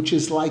sheni, which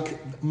is like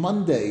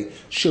Monday,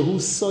 shehu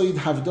soid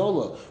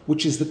havdalah,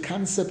 which is the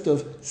concept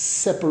of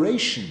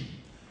separation.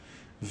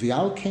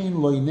 V'alkein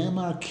lo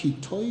nemar ki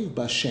toiv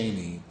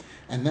b'sheni,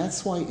 and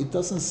that's why it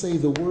doesn't say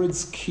the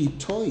words ki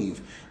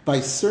toiv. By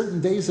certain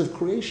days of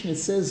creation, it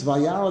says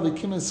vayara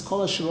l'kim es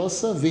kol asher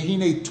osa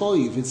v'hinei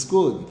toiv. It's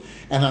good,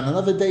 and on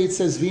another day it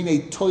says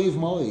v'hinei toiv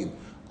moed.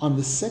 On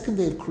the second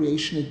day of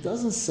creation, it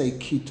doesn't say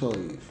ki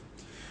toiv,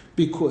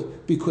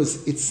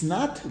 because it's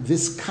not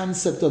this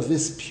concept of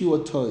this pure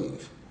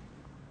toiv.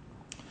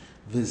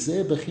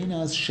 V'zeh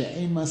bechinas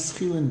she'ein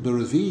maschilin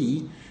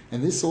b'revi.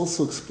 And this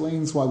also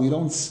explains why we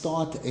don't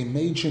start a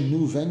major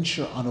new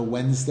venture on a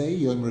Wednesday,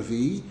 Yom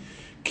Revi.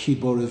 Ki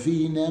bo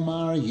Revi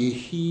nemar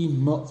yehi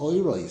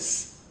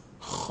ma'oros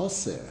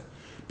choser.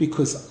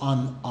 Because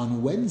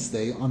on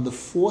Wednesday, on the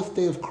fourth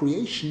day of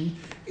creation,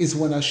 is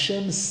when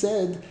Hashem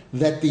said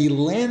that the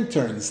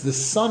lanterns, the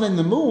sun and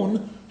the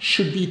moon,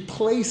 should be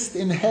placed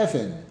in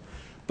heaven.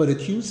 but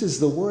it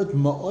uses the word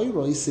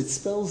ma'oros. It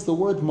spells the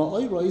word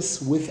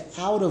ma'oros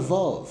without a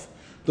vav.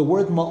 The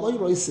word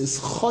ma'oros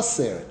is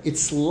choser.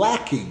 It's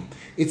lacking.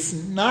 It's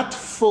not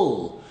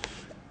full.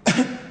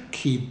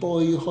 Ki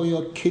boi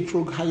hoya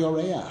kitrug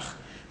hayoreach.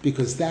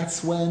 Because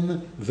that's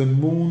when the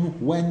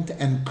moon went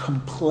and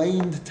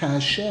complained to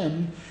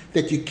Hashem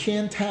that you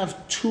can't have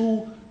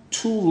two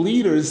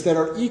leaders that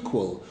are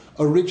equal.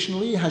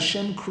 Originally,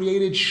 Hashem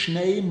created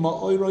Shnei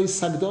Ma'oroi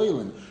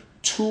Sagdoilin,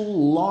 2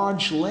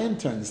 large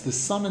lanterns. The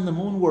sun and the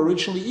moon were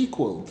originally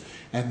equal.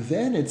 And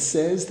then it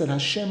says that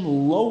Hashem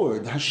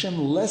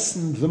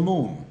lessened the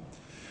moon.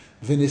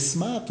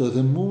 V'nismato,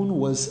 the moon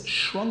was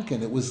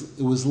shrunken, it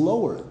was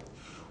lowered.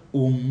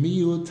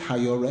 U'miut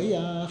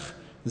hayoreach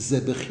ze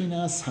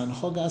bechinas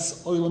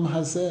hanchogas oilam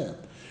hazeh.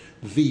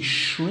 The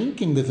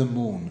shrinking of the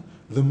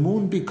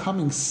moon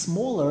becoming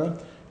smaller,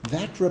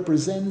 that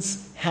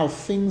represents how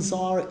things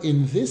are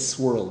in this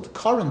world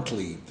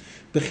currently.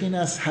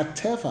 Bechinas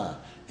hateva,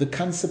 the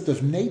concept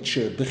of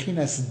nature.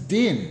 Bechinas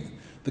din,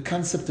 the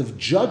concept of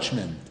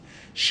judgment.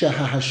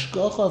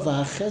 Shehahashgacha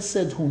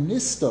v'hachesed hu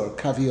nistor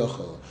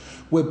kaviochel,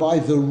 whereby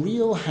the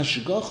real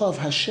hashgacha of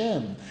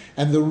Hashem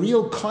and the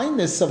real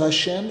kindness of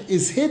Hashem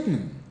is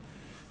hidden.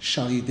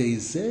 Shal yidei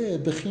zeh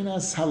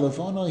bechinas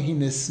halavana hi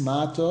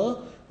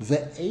nismato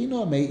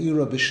ve'ena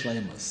me'ira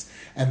b'shleimus.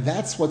 And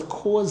that's what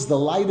caused the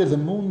light of the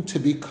moon to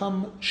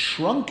become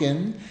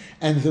shrunken,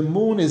 and the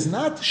moon is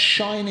not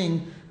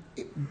shining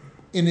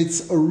in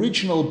its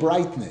original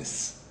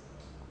brightness.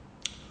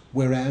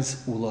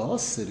 Whereas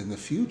ula'osid, in the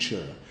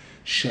future,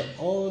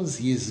 she'oz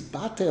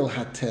yizbatel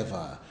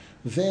hateva,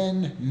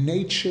 then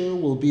nature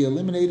will be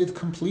eliminated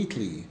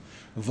completely.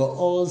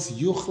 Va'oz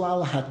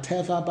yuchlal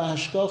hateva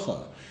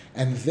b'hashgacha,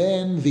 and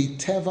then the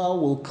teva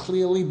will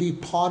clearly be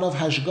part of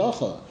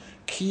hashgacha.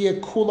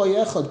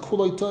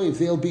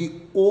 There'll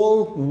be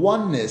all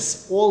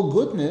oneness, all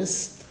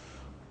goodness.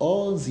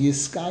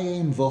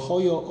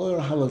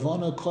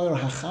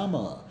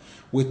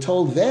 We're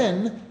told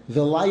then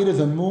the light of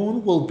the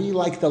moon will be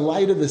like the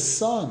light of the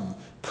sun,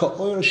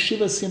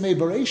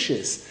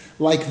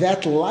 like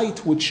that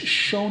light which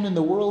shone in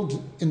the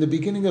world in the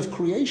beginning of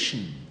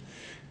creation.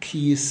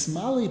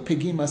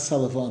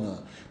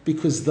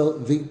 Because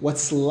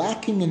what's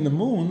lacking in the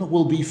moon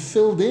will be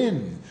filled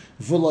in.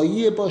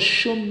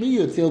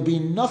 There'll be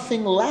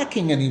nothing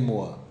lacking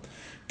anymore.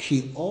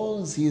 That's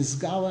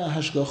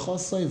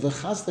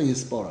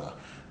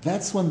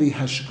when the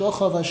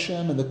hashgacha of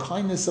Hashem and the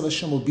kindness of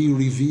Hashem will be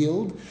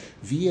revealed.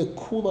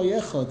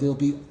 There'll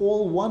be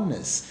all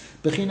oneness.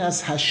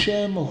 Bechinas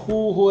Hashem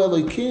hu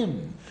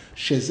Elokim.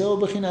 Shezeu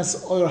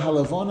bechinas oir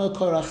halavana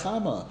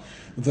korachama.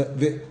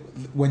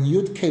 When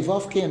Yud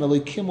Kevavke and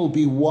Elokim will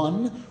be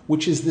one,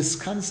 which is this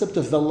concept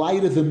of the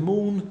light of the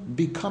moon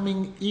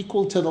becoming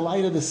equal to the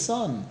light of the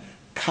sun.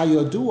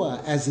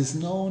 Kayodua, as is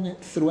known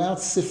throughout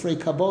Sifrei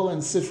Kabbalah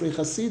and Sifrei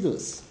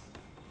Chasidus.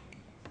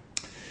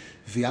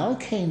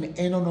 V'alkein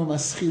enono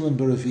maschilim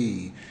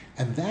b'revi,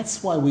 and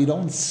that's why we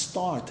don't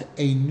start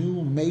a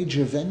new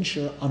major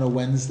venture on a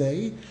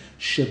Wednesday,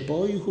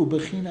 sheboihu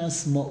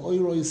bechinas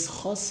ma'oros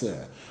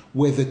choser,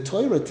 where the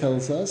Torah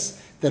tells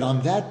us that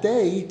on that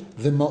day,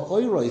 the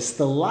ma'oros,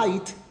 the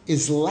light,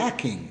 is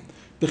lacking.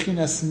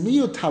 Bechinas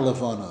miyut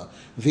halavana,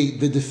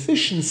 the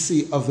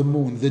deficiency of the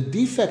moon, the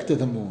defect of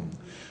the moon.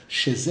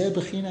 Shezeh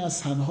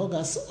bechinas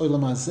hanhogas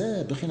olam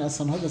hazeh, bechinas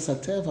hanhogas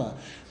hateva.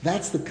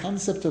 That's the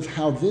concept of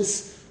how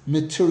this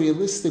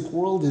materialistic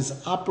world is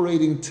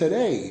operating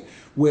today,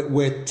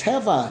 where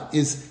teva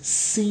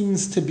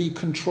seems to be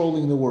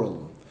controlling the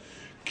world.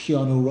 Ki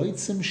anu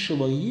roitzim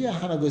shelo yeh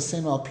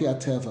hanagosenu al pi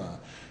hateva,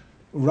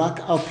 rak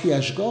al pi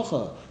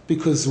hashgacha,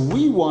 because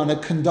we want to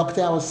conduct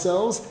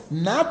ourselves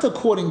not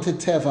according to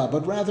teva,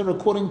 but rather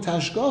according to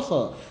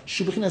hashgacha,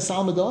 shubechinas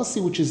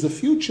almadasi, which is the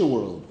future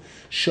world.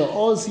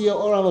 Sha'oz yeh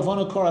or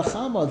alavana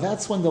korachama,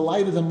 that's when the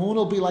light of the moon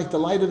will be like the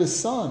light of the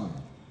sun.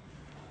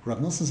 Rav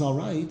Nosson Zal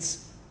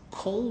writes,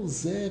 Kol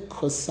ze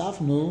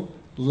kosavnu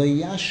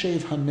leyashev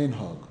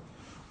haminhag.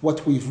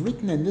 What we've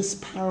written in this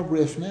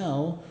paragraph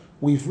now,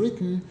 we've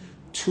written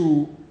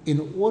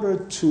in order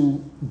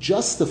to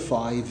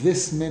justify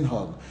this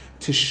minhag,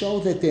 to show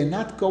that they're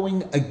not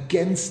going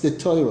against the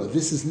Torah.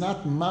 This is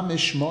not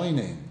mamish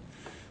moinen.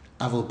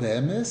 Aval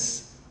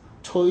be'emes,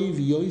 toiv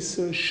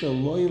yoiser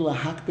shaloi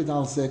lahakbid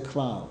al ze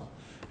klal.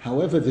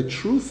 However, the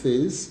truth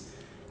is,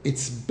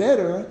 it's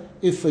better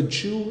if a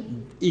Jew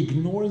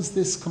ignores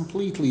this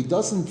completely,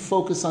 doesn't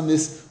focus on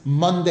this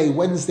Monday,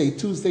 Wednesday,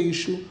 Tuesday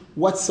issue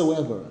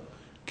whatsoever.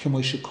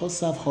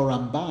 Kemoshikosav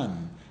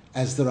Haramban,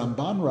 as the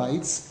Ramban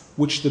writes,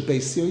 which the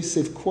Beis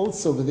Yosef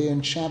quotes over there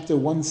in chapter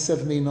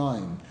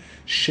 179,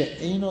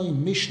 She'enoi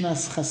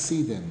Mishnas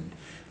Chasidim,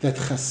 that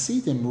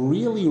Chasidim,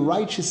 really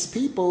righteous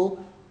people,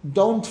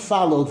 don't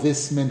follow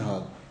this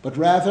minhag, but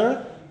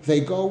rather they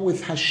go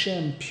with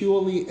Hashem,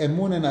 purely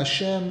emun in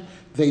Hashem.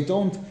 They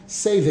don't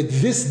say that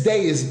this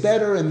day is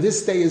better and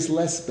this day is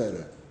less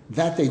better.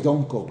 That they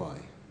don't go by.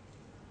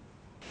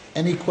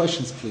 Any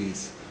questions,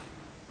 please?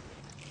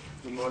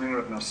 Good morning,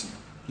 Rav Nasan.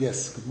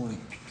 Yes, good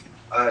morning.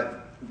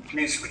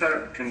 Please,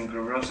 can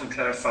Rosen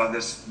clarify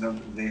this, the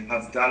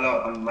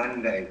Havdalah on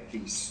Monday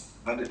piece?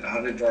 How did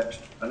that,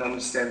 I don't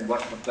understand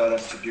what Havdalah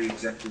has to do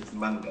exactly with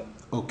Monday.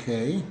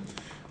 Okay.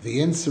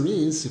 The answer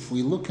is, if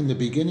we look in the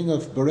beginning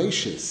of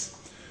Bereshis,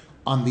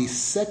 on the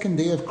second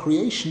day of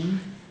creation,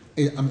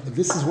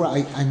 this is where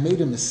I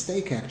made a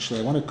mistake, actually.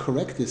 I want to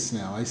correct this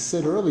now. I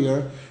said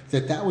earlier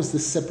that was the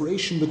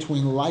separation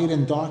between light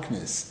and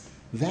darkness.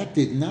 That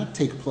did not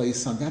take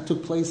place that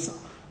took place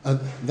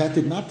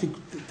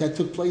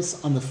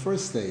on the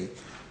first day.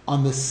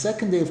 On the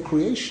second day of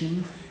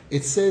creation,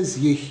 it says,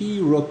 Yehi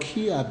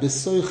rokia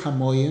b'soich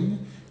hamoyim,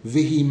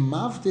 v'hi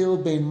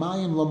mavdil bein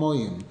mayim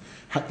lamoyim.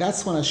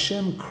 That's when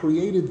Hashem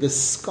created the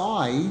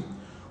sky,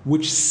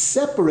 which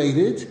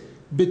separated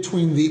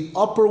between the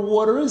upper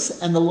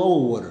waters and the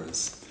lower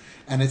waters.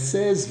 And it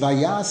says,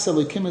 Vayas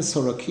Elokim es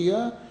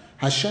harakia,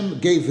 Hashem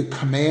gave the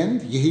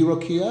command, Yehi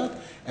rokia,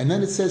 and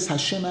then it says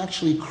Hashem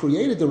actually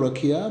created the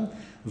rakia,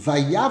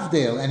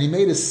 Vayavdel, and he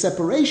made a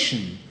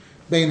separation,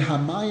 Bein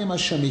hamayim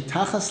Hashem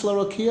mitachas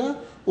larakia,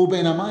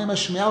 ubein hamayim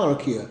Hashem al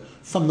rakia,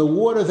 from the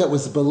water that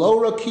was below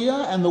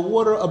rakia and the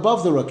water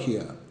above the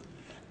rakia.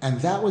 And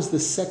that was the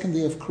second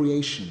day of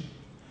creation.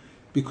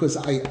 Because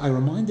I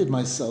reminded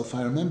myself,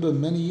 I remember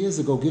many years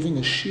ago giving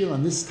a shir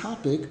on this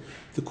topic.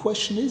 The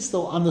question is,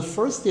 though, on the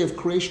first day of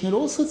creation, it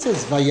also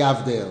says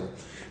Vayavdel.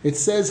 It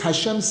says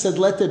Hashem said,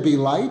 let there be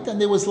light, and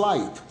there was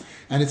light.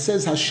 And it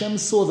says Hashem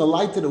saw the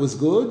light that it was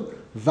good,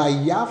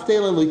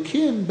 Vayavdel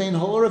Elokim bein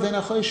ha'or v'ein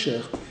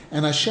ha'choshech.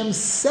 And Hashem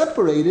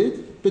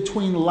separated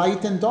between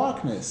light and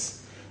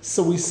darkness.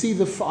 So we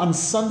see on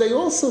Sunday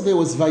also there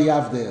was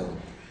Vayavdel.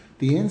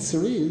 The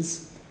answer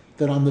is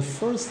that on the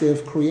first day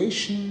of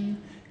creation,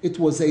 it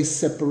was a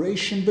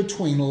separation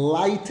between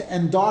light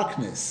and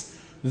darkness.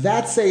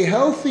 That's a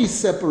healthy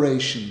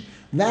separation.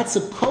 That's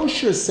a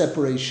kosher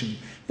separation.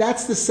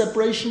 That's the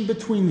separation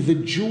between the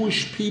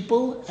Jewish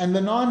people and the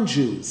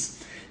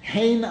non-Jews.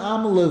 Hein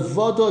am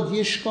levodod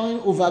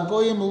yishkoin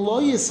uvagoyim lo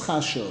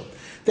yischasho.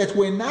 That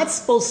we're not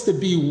supposed to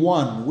be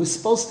one. We're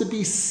supposed to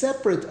be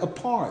separate,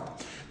 apart.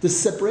 The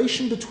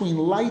separation between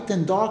light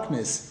and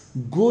darkness,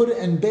 good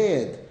and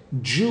bad,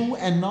 Jew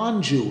and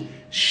non-Jew,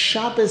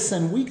 Shabbos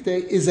and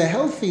weekday is a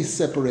healthy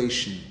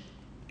separation.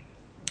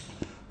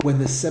 When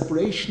the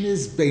separation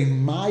is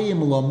bein mayim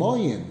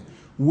lamoyim,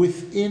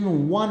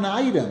 within one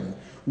item,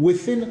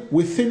 within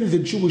the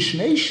Jewish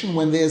nation,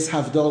 when there's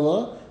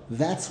Havdalah,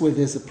 that's where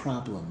there's a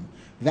problem.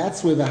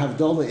 That's where the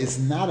Havdalah is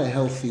not a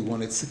healthy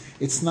one.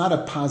 It's not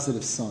a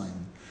positive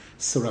sign.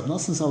 So Rav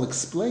Nasan Zal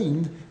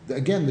explained,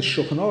 again, the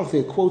Shulchan Aruch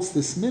there quotes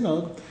this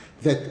minhag,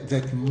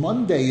 that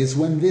Monday is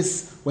when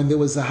there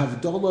was a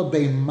Havdalah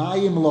bein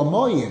mayim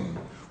lamoyim,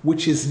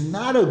 which is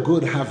not a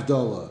good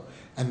Havdalah,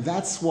 and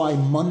that's why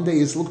Monday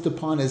is looked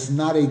upon as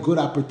not an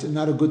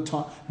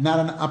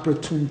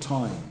opportune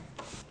time.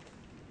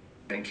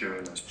 Thank you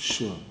very much.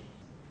 Sure.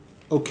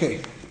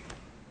 Okay.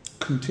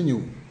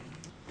 Continue.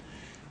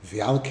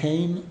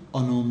 V'alkein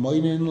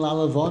Uumenacheysh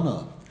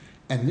lalavana,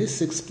 and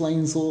this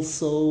explains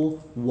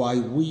also why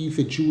we,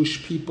 the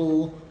Jewish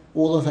people,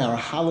 all of our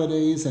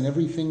holidays and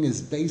everything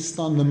is based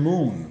on the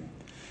moon.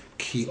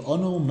 Ki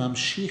onu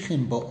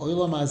mamshichim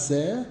ba'olam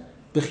hazeh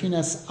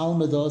b'chinas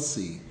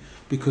almedasi,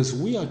 because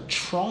we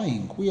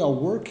are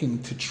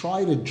working to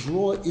try to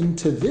draw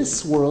into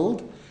this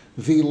world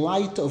the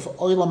light of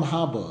olam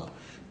haba,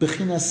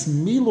 b'chinas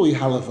milui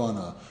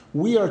halavana.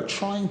 We are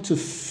trying to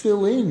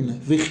fill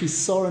in the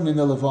chisaron in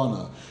the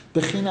lavana,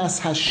 b'chinas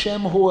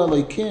Hashem hu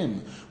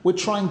Elokim. We're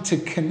trying to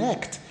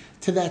connect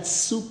to that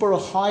super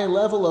high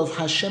level of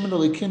Hashem and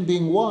Elokim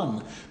being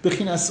one.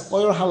 B'chinas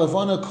oyer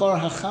halavana kor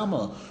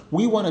hachama.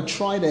 We want to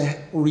try to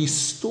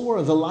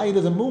restore the light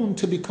of the moon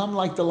to become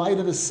like the light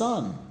of the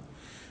sun.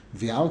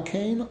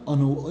 V'alkein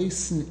anu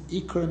oisin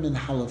ikar min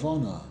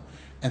halavana.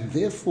 And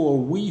therefore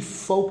we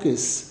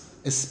focus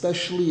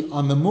especially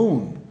on the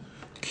moon.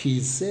 Ki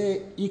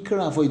zeh ikar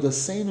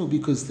avodaseinu,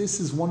 because this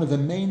is one of the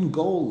main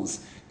goals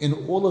in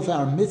all of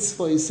our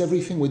mitzvahs,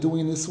 everything we're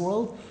doing in this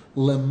world,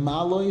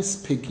 lemalois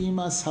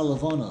pegimas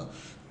halavana,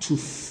 to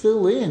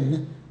fill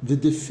in the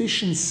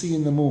deficiency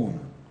in the moon.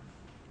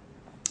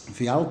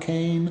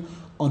 V'alkein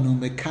anu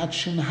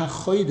mekadshin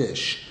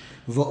hachodesh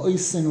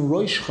v'oisen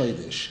rosh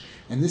chodesh.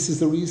 And this is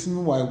the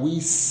reason why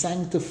we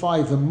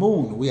sanctify the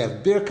moon. We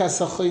have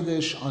Birkas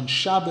HaChodesh on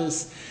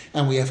Shabbos,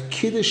 and we have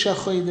Kiddush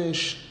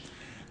HaChodesh,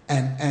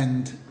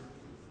 and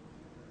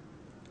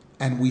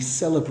we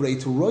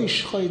celebrate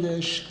Rosh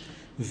Chodesh.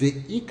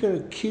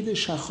 Ve'ikar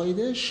Kiddush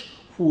HaChodesh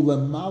hu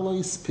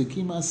lemalois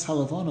pegimas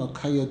halavana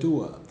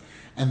kayadua.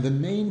 And the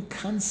main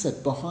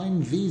concept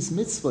behind these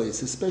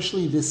mitzvahs,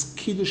 especially this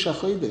Kiddush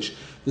HaChodesh,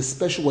 the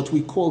special, what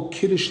we call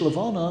Kiddush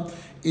Levana,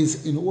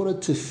 is in order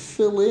to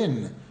fill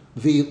in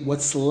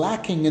what's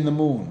lacking in the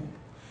moon.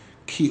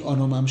 Ki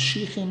anu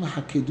mamshichim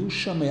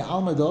hakedusha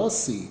me'al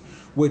medasi.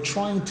 We're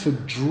trying to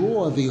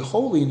draw the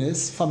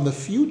holiness from the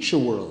future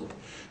world.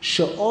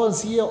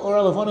 She'oz yeh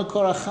or levana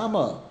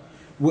korachama.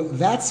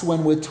 That's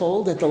when we're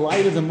told that the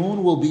light of the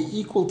moon will be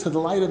equal to the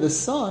light of the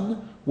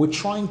sun. We're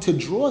trying to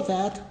draw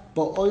that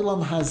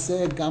ba'olam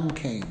hazeh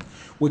gamkein.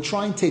 We're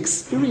trying to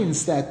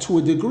experience that to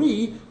a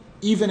degree,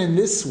 even in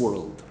this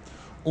world.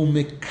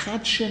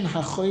 Umekachin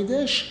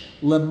hachodesh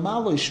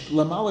lemalish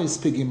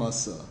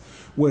pigimasa.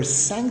 We're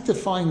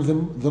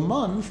sanctifying the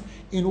month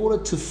in order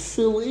to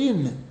fill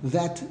in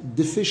that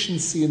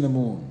deficiency in the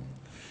moon.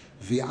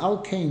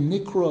 V'alkein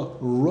nikra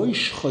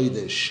roish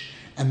chodesh,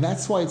 and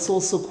that's why it's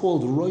also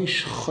called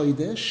roish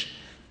chodesh,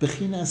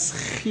 bechinas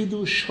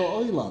chidush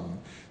ha'olam,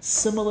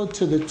 similar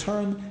to the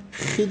term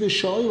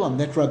chidush ha'olam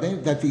that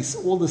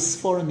all the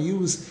Sforim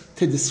use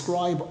to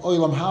describe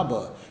olam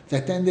haba,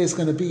 that then there's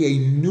going to be a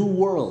new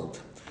world.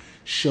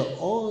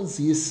 Sha'oz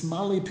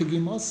yismali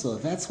pigimasa.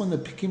 That's when the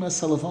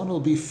pigimas halavana will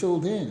be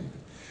filled in.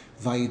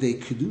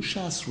 Vayidei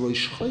kedushas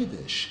rosh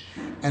chodesh,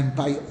 and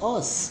by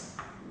us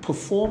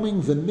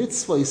performing the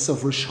mitzvahs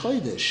of Rosh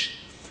Chodesh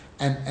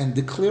and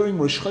declaring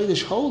Rosh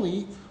Chodesh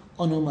holy,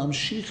 anu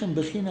mamshichem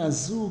bechina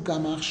zu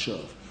gam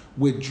achshav.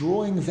 We're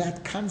drawing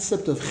that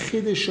concept of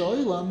Chidush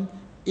Olam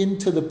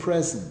into the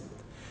present.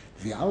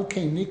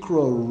 V'alkei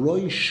nikro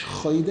Rosh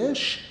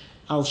Chodesh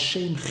al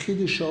shem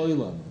Chidush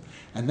Olam.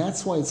 And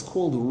that's why it's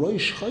called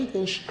Rosh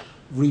Chodesh,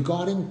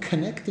 regarding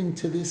connecting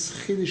to this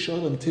Chidush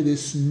Olam, to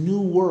this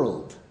new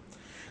world.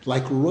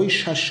 Like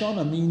Rosh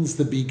Hashanah means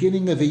the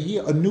beginning of a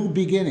year, a new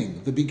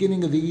beginning, the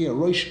beginning of the year.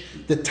 Rosh,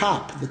 the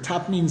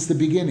top means the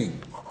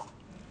beginning.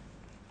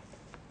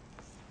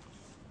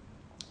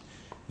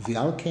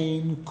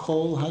 V'alkein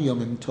kol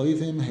hayomim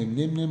tovim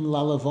heimnimnim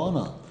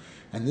lalavona.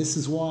 And this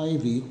is why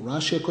the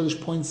Rashi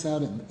HaKodesh points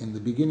out in the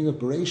beginning of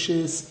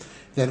Bereshis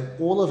that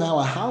all of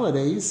our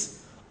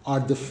holidays are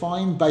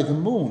defined by the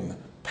moon.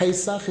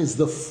 Pesach is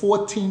the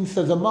 14th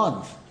of the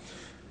month,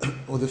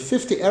 or the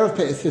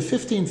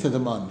 15th of the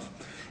month,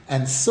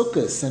 and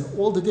Sukkot and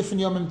all the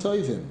different Yomim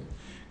Tovim.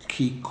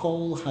 Ki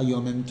kol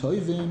hayomim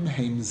tovim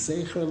heim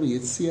zecher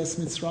liyetzias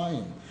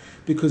Mitzrayim.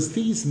 Because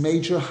these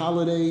major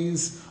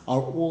holidays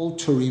are all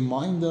to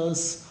remind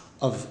us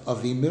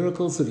of the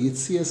miracles of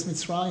Yetzias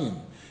Mitzrayim.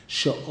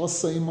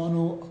 She'osa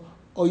imanu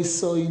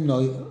oisoi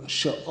noiroes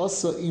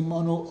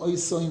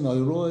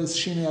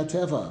shinei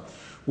ateva,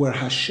 where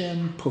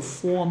Hashem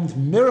performed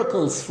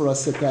miracles for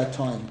us at that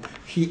time.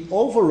 He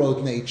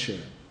overrode nature.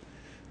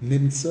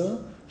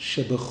 Nimtza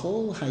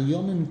shebechol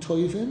hayomim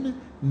tovim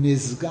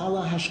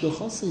nizgala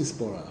hashgachos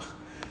yisborach.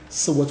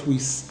 So what we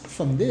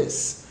from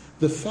this,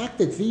 the fact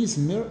that these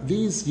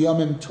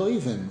Yomim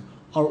Tovim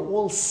are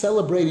all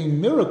celebrating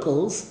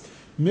miracles,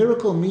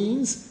 miracle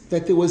means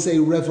that there was a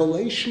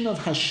revelation of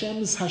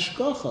Hashem's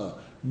hashgacha,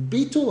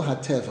 bitul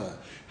hateva.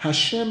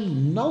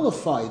 Hashem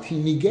nullified, he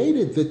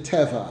negated the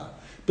teva.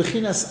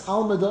 Bechinas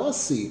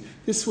almadasi.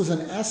 This was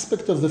an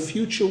aspect of the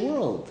future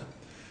world.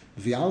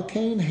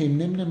 V'alkein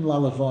heimnimnim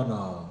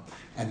lalavana.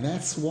 And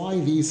that's why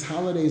these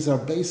holidays are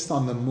based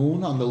on the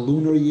moon, on the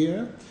lunar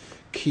year.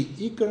 Ki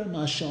ikar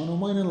ma'ashanu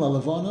moinen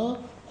lalavana.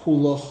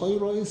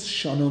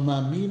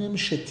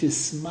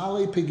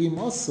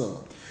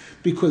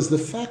 Because the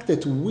fact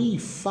that we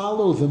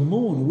follow the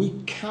moon,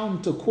 we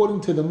count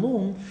according to the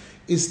moon,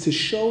 is to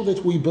show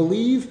that we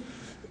believe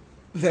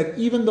that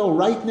even though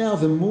right now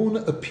the moon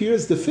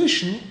appears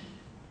deficient,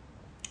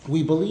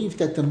 we believe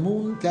that the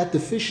moon, that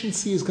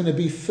deficiency is going to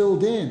be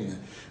filled in.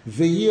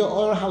 The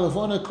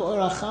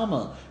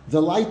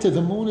light of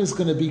the moon is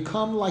going to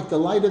become like the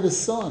light of the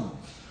sun.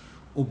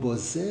 And by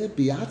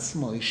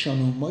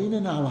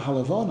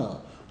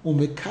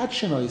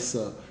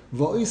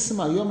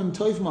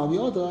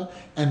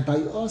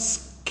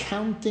us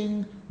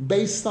counting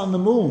based on the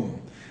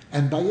moon,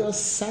 and by us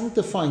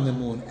sanctifying the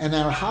moon, and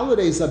our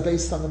holidays are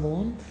based on the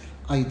moon,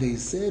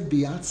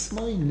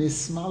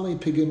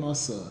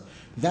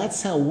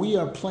 that's how we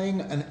are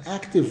playing an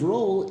active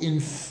role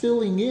in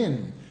filling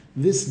in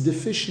this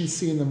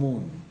deficiency in the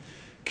moon.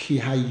 Ki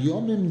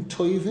hayomim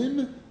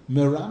toivim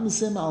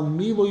meramzim al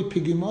miloi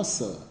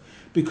pigimasa,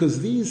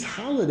 because these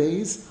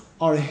holidays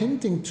are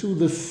hinting to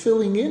the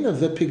filling in of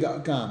the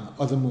pigam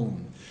of the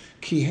moon.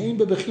 Ki heim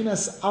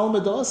bebechinas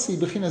almadasi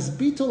bechinas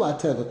bitul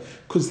ateva,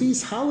 because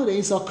these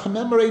holidays are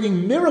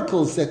commemorating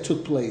miracles that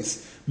took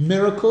place.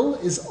 Miracle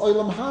is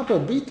olam haba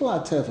bitul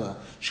ateva,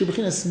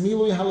 shebechinas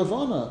miloi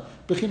halavana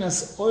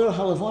bechinas oyer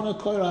halavana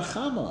koyer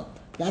achama.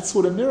 That's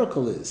what a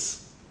miracle is.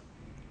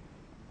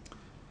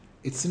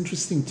 It's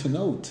interesting to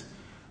note.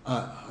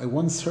 I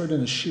once heard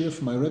in a shir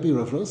from my Rebbe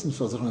Rav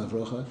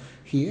Rosenfeld,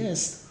 he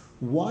asked,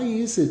 why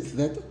is it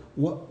that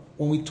when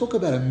we talk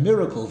about a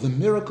miracle, the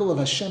miracle of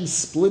Hashem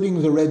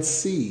splitting the Red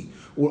Sea,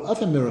 or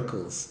other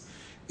miracles,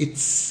 it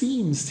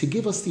seems to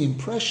give us the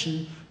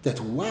impression that,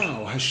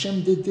 wow,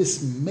 Hashem did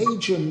this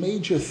major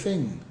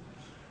thing.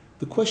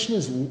 The question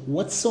is,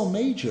 what's so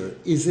major?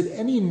 Is it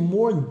any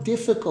more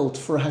difficult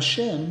for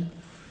Hashem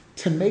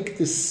to make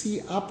the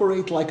sea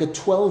operate like a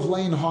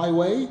 12-lane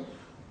highway,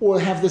 or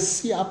have the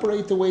sea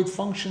operate the way it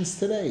functions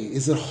today?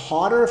 Is it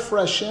harder for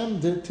Hashem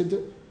to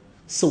do?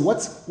 So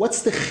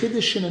what's the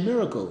chiddush in a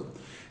miracle?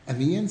 And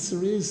the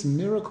answer is,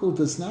 miracle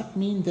does not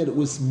mean that it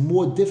was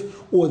more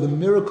or the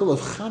miracle of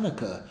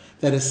Hanukkah,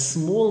 that a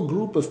small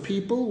group of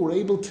people were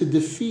able to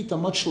defeat a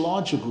much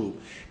larger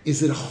group.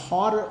 Is it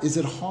harder? Is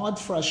it hard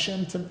for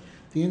Hashem to?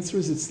 The answer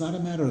is, it's not a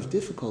matter of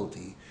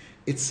difficulty.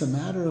 It's a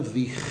matter of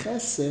the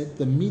chesed,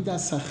 the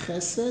midas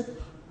ha-chesed,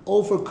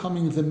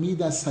 overcoming the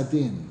midas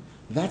hadin.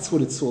 That's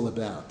what it's all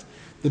about.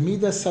 The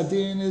midas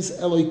hadin is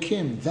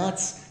Elokim.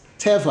 That's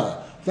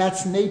teva.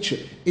 That's nature.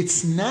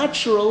 It's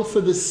natural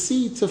for the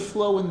sea to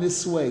flow in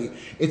this way.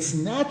 It's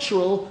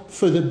natural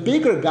for the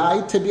bigger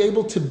guy to be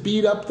able to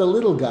beat up the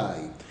little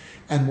guy.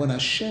 And when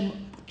Hashem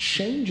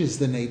changes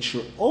the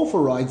nature,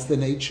 overrides the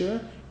nature,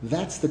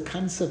 that's the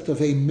concept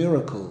of a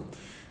miracle.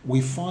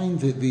 We find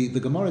that the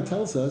Gemara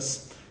tells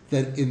us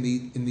that in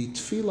the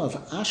Tefillah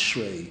of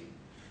Ashrei,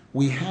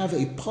 we have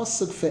a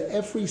pasuk for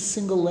every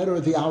single letter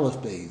of the Aleph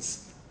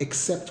Beis,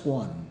 except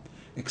one,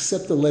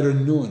 except the letter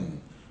Nun.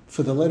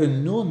 For the letter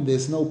Nun,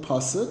 there's no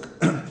pasuk.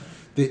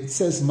 It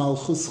says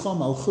Malchuscha,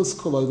 Malchus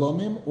kol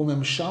olamim,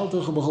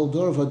 umemshaltech b'chol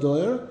dor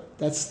v'doyer.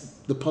 That's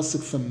the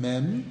pasuk for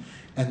Mem.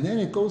 And then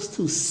it goes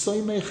to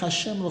Soimech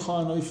Hashem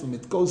l'chol hanoifim.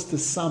 It goes to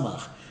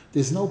Samach.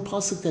 There's no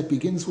pasuk that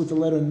begins with the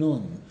letter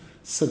Nun.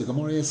 So the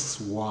Gemara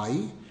asks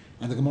why,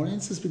 and the Gemara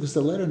answers because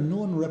the letter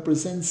Nun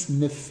represents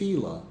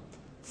Nefila,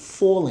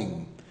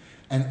 falling,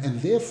 and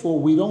therefore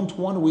we don't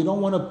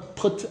want to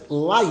put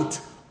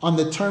light on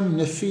the term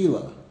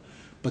Nefila.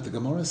 But the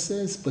Gemara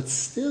says, but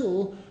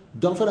still,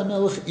 David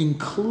HaMelech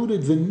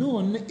included the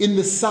Nun in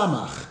the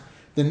Samach.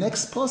 The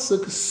next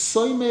pasuk,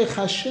 Soimech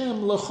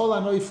Hashem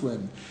l'chol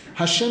hanoiflim.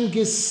 Hashem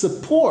gives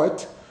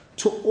support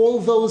to all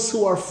those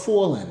who are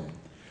fallen.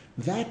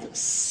 That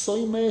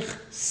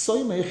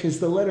Soimech is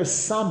the letter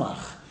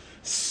Samach.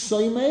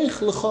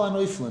 Soimech l'chol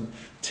hanoiflim.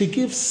 To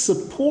give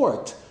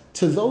support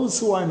to those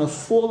who are in a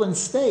fallen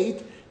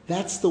state,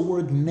 that's the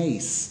word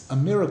nes, a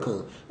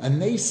miracle. A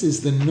nes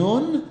is the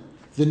Nun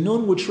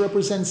which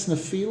represents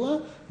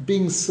Nefila,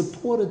 being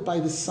supported by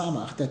the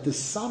Samach, that the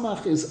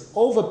Samach is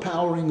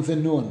overpowering the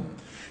Nun,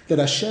 that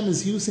Hashem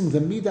is using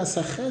the Midas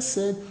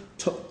HaChesed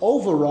to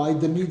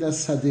override the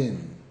Midas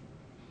Hadin.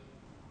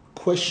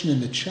 Question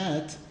in the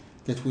chat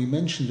that we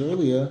mentioned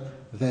earlier,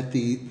 that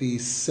the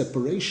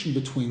separation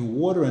between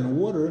water and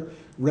water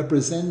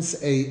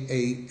represents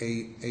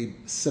a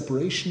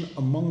separation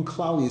among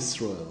Klal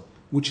Yisrael,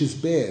 which is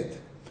bad.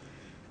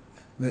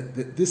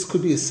 That this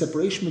could be a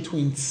separation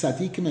between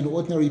tzaddikim and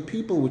ordinary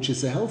people, which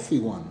is a healthy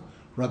one.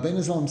 Rabbeinu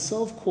Zal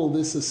himself called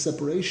this a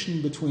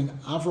separation between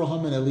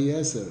Avraham and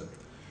Eliezer.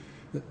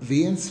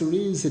 The answer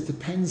is, it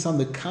depends on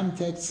the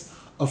context.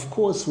 Of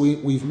course,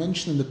 we've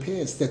mentioned in the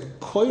past that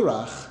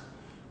Korach,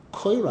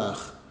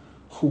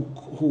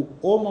 who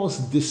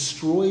almost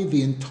destroyed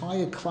the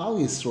entire Klal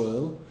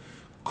Yisrael,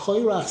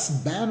 Korach's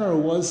banner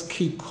was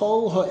Ki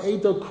kol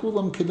ha'edo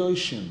kulam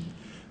kedoshim,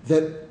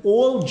 that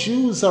all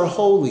Jews are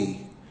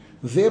holy,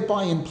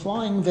 thereby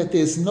implying that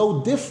there's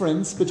no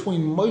difference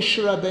between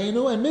Moshe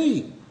Rabbeinu and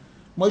me.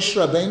 Moshe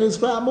Rabbeinu is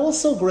great. I'm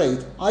also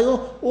great.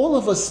 All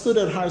of us stood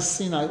at Har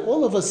Sinai.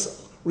 All of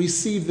us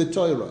received the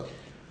Torah.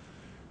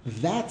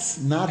 That's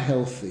not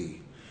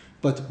healthy.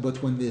 But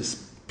when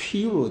there's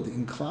pirud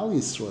in Klal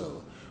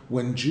Yisrael,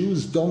 when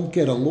Jews don't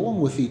get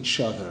along with each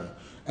other,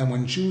 and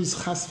when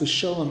Jews chas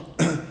v'shalom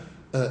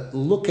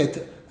look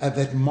at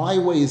that my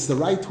way is the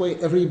right way,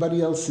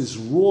 everybody else is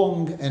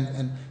wrong,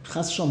 and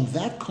chas v'shalom,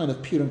 that kind of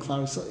pirud in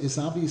Klal Yisrael is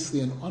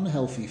obviously an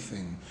unhealthy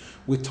thing.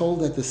 We're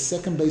told that the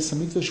second Beis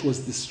Hamikdash was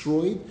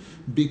destroyed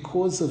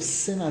because of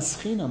sinas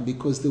chinam,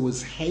 because there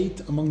was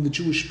hate among the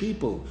Jewish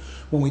people.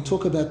 When we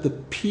talk about the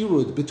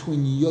pirud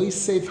between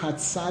Yosef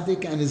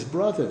HaTzadik and his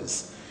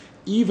brothers,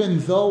 even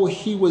though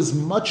he was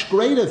much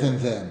greater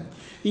than them,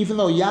 even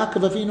though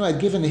Yaakov Avinu had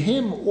given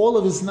him all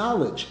of his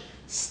knowledge,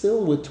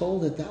 still we're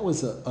told that that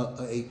was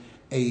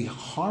a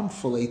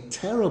harmful, a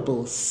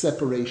terrible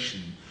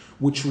separation,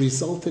 which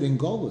resulted in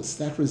Golus.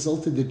 That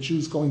resulted in the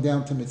Jews going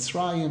down to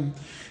Mitzrayim.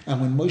 And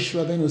when Moshe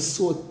Rabbeinu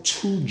saw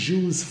two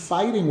Jews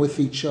fighting with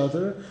each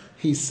other,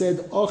 he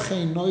said,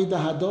 Ochei noida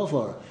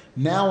hadovar.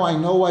 Now I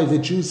know why the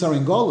Jews are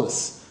in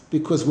Golus,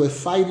 because we're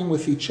fighting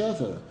with each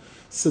other.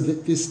 So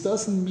that this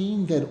doesn't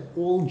mean that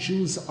all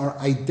Jews are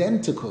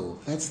identical.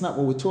 That's not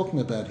what we're talking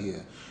about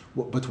here.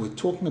 But we're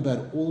talking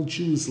about all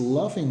Jews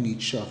loving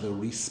each other,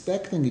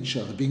 respecting each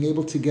other, being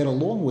able to get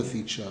along with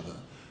each other.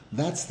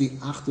 That's the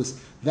Achdus.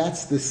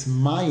 That's this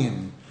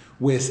Mayim,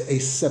 where a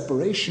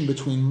separation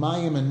between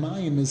Mayim and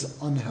Mayim is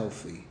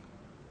unhealthy.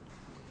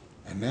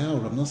 And now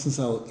Rav Nasan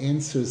Zal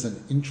answers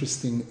an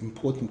interesting,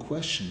 important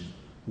question.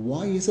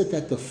 Why is it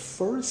that the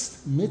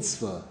first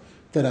mitzvah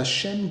that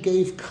Hashem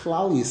gave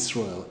Klal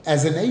Yisrael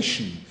as a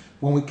nation,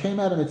 when we came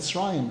out of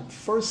Mitzrayim,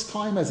 first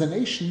time as a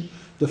nation,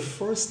 the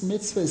first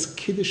mitzvah is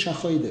Kiddush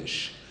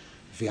HaChodesh.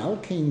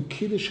 V'al kein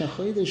Kiddush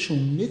HaChodesh hu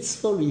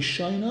mitzvah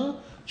rishona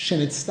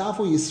shenitztavu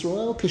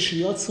Yisrael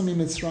k'shiyotzu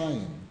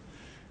miMitzrayim.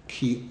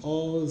 Ki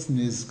oz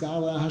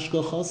nizgala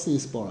hashgachos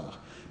yisborach.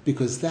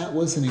 Because that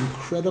was an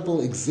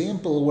incredible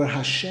example where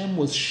Hashem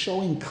was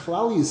showing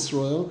Klal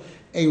Yisrael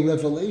a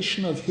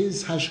revelation of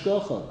His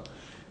hashgacha.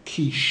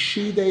 Ki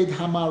shided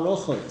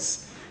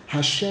hamarochos.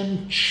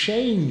 Hashem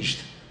changed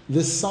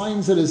the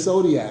signs of the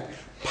zodiac.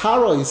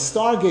 Paroi,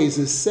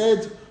 stargazers,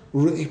 said,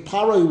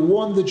 Paroi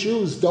warned the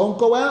Jews, don't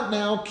go out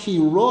now. Ki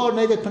roar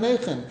neged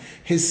panechem.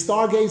 His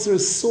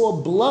stargazers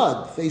saw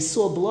blood. They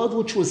saw blood,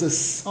 which was a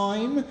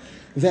sign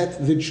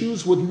that the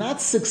Jews would not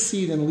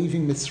succeed in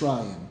leaving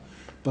Mitzrayim.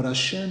 But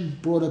Hashem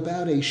brought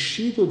about a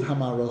shidud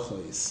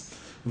hamarochos.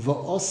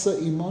 Va'osa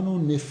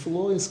imanu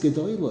niflois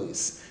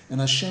gedolos. And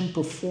Hashem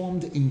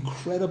performed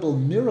incredible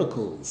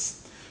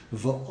miracles.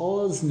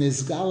 Va'oz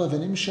nizgala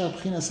v'nimsha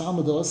b'chinas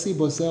almadosi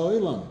b'zeh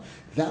olam.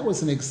 That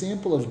was an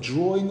example of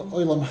drawing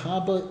olam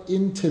haba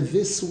into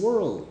this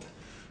world.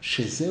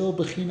 Shezeo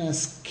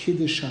b'chinas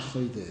kiddush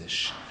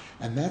hachodesh.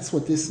 And that's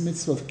what this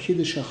mitzvah of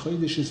kiddush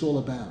hachodesh is all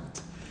about.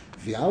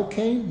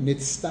 V'alkein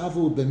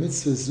nitztavu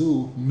b'mitzvah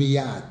zu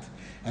miyad.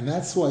 And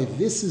that's why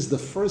this is the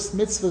first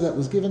mitzvah that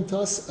was given to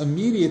us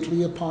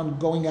immediately upon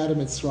going out of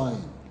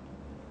Mitzrayim.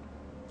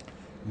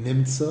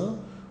 Nimtza,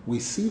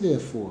 we see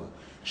therefore,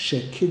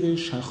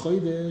 shekiddush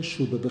hachodesh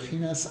hu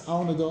b'bechinas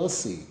al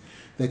nadosi,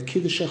 that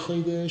kiddush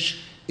hachodesh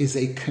is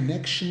a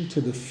connection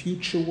to the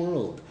future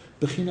world,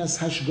 bechinas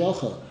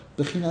hashgacha,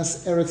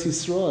 bechinas Eretz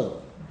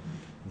Yisrael.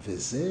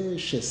 V'zeh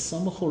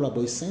shesamchu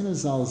rabbeinu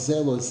zal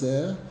zeh lo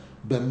zeh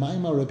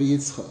b'maimon Rabbi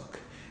Yitzchak.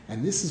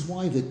 And this is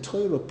why the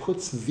Torah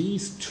puts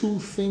these two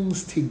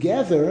things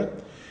together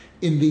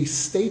in the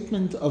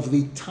statement of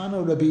the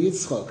Tana Rabbi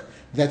Yitzchak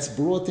that's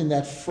brought in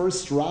that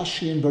first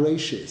Rashi in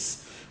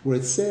Bereshis, where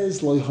it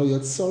says, Lo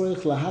hayot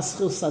tzorech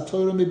lahaschil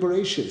saTorah mi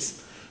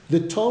Bereshis.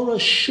 The Torah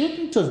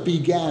shouldn't have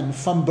began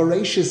from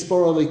Bereshis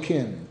bara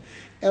Elikim,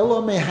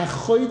 elo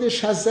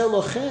mehachodesh hazeh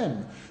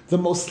lochem. The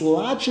most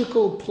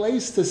logical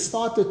place to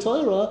start the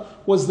Torah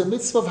was the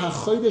mitzvah of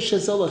hachodesh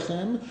hazeh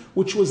lochem,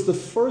 which was the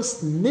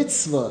first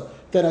mitzvah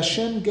that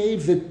Hashem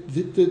gave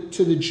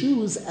to the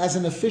Jews as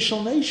an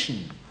official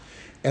nation.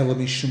 However,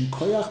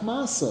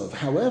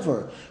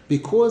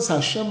 because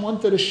Hashem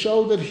wanted to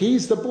show that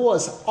He's the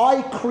boss,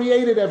 I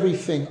created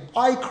everything,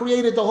 I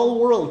created the whole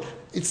world,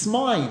 it's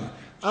mine,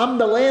 I'm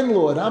the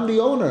landlord, I'm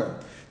the owner.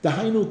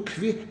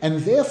 And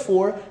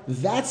therefore,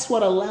 that's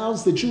what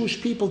allows the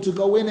Jewish people to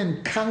go in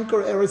and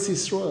conquer Eretz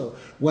Yisrael.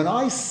 When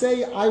I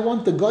say I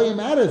want the Goyim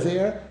out of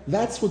there,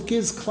 that's what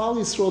gives Klal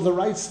Yisrael the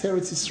rights to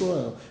Eretz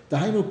Yisrael.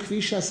 Dahainu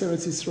kvishas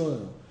Eretz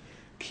Yisrael.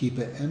 Ki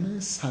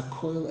be'emes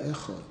hakoil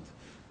echad.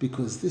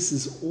 Because this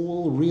is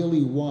all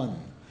really one.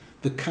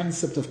 The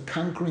concept of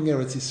conquering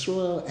Eretz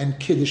Yisrael and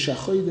Kiddush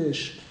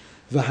HaChodesh.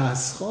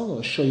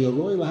 V'ha'aschala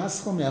shoyoroi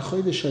l'haschal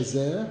me'achodesh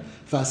hazeh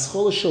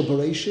v'haschala shel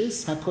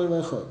Bereshis hakoil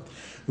echad.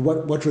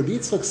 What Rabbi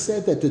Yitzchak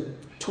said, that the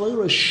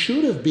Torah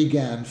should have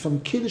began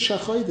from Kiddush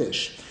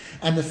HaChodesh,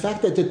 and the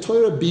fact that the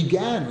Torah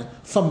began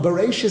from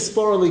Bereshis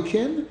bara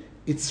Elikim,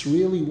 it's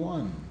really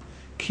one.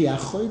 Ki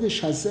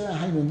HaChodesh hazeh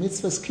hainu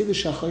mitzvahs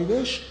Kiddush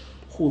HaChodesh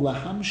hu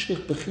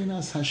lahamshich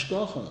b'chinas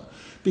hashgacha.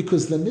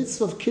 Because the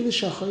mitzvah of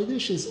Kiddush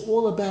HaChodesh is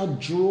all about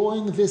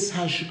drawing this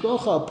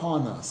hashgacha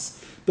upon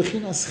us.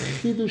 B'chinas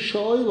chidush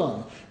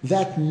ha'olam,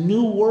 that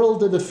new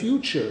world of the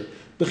future.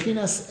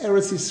 Bechinas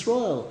Eretz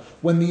Yisrael,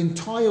 when the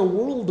entire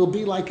world will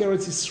be like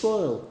Eretz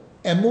Yisrael.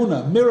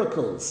 Emunah,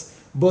 miracles.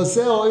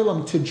 Bozeh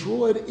olam, to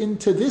draw it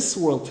into this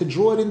world, to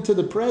draw it into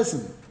the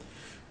present.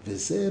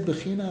 V'zeh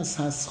bechinas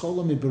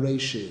haschola mi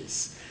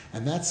Bereshis.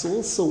 And that's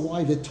also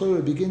why the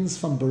Torah begins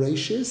from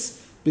Bereshis,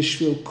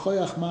 b'shvil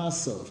koyach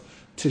ma'asav,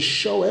 to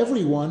show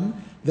everyone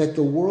that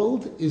the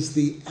world is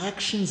the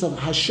actions of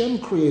Hashem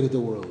created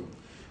the world.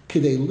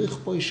 In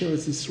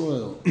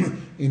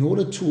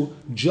order to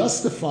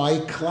justify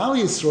Klal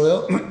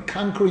Yisrael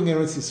conquering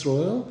Eretz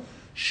Yisrael,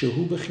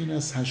 shehu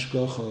bechinas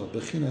hashgacha,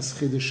 bechinas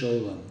chidush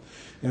olam.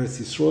 Eretz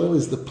Yisrael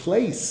is the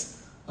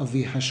place of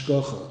the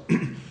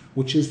hashgacha,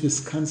 which is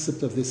this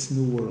concept of this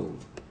new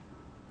world.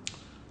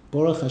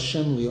 Baruch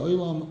Hashem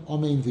li'olam,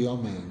 amen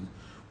v'amen.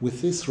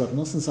 With this, Rav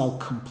Nasan Zal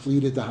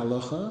completed the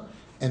Halakha,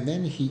 and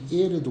then he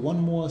added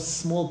one more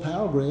small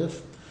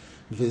paragraph.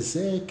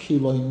 V'zeh ki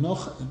lo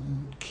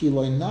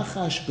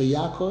nachash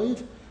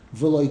beYaakov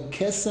v'lo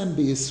kesem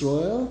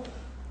beYisrael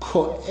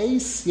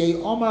ko'es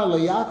ye'omar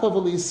leYaakov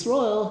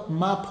v'leYisrael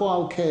ma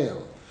po'al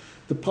keil.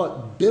 The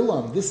part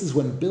Bilam, this is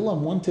when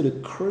Bilam wanted to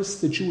curse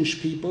the Jewish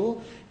people,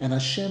 and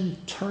Hashem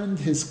turned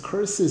his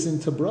curses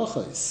into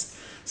brachos.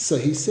 So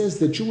he says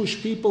the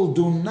Jewish people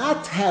do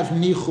not have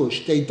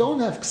nichush, they don't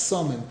have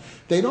ksamim,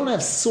 they don't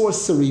have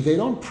sorcery, they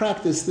don't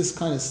practice this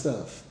kind of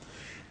stuff.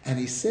 And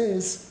he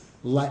says,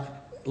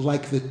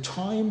 like the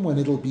time when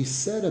it'll be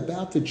said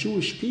about the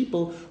Jewish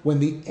people, when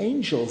the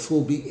angels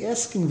will be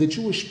asking the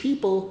Jewish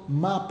people,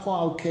 Ma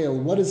po'al keil,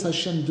 what is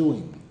Hashem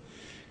doing?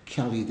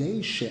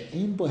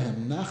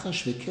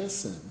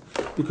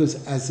 Because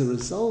as a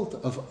result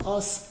of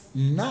us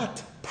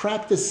not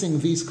practicing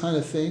these kind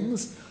of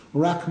things,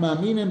 rak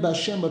ma'aminim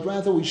b'Hashem, but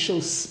rather we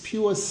show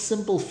pure,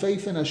 simple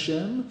faith in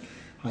Hashem,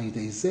 through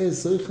this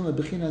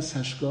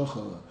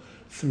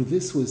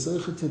we're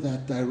zocher to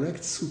that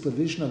direct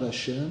supervision of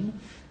Hashem,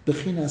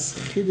 Bechinas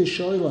chidush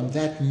olam,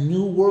 that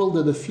new world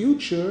of the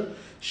future,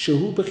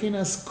 shehu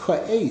bechinas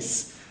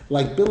ko'es,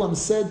 like Bilam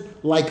said,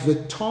 like the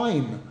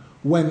time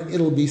when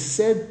it'll be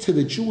said to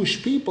the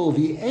Jewish people,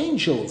 the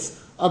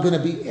angels are going to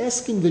be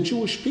asking the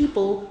Jewish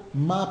people,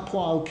 Ma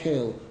po'al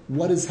kel,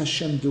 what is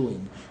Hashem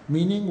doing?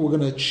 Meaning we're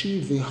going to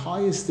achieve the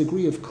highest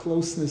degree of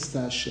closeness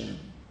to Hashem.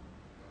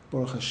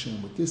 Baruch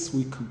Hashem. With this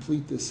we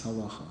complete this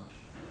halakha.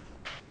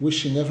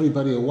 Wishing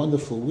everybody a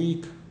wonderful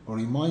week. A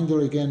reminder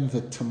again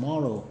that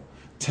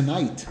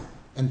tonight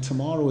and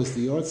tomorrow is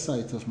the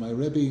yahrzeit of my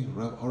Rebbe,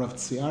 Rav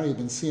Tziari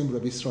Ben Siyam,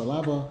 Rabbi Yisrael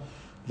Abba.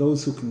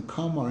 Those who can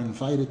come are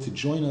invited to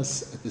join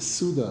us at the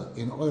Suda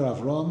in Oyer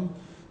Avram,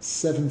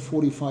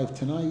 7:45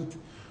 tonight.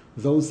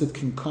 Those that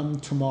can come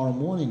tomorrow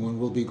morning, when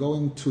we'll be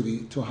going to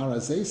Har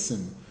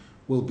HaZeisim,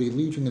 will be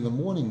leaving in the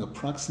morning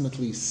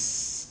approximately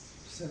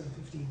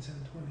 7:15,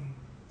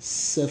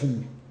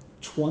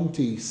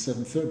 7:20,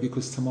 7:30,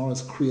 because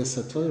tomorrow's Kriyas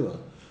HaTorah,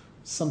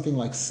 something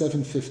like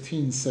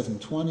 7:15,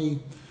 7:20,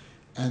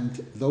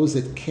 and those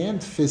that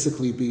can't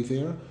physically be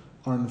there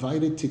are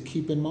invited to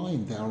keep in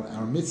mind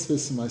our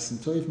mitzvahs and ma'asim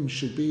tovim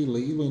should be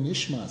le'ilui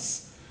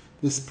nishmas,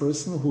 this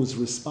person who is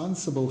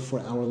responsible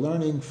for our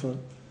learning, for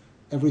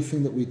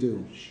everything that we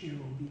do. Shir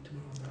will be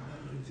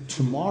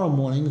tomorrow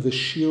morning. The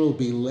shir will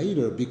be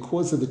later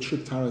because of the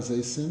trip to Har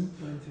HaZeisim.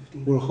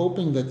 We're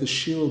hoping that the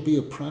shir will be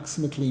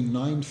approximately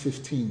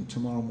 9:15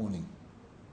 tomorrow morning.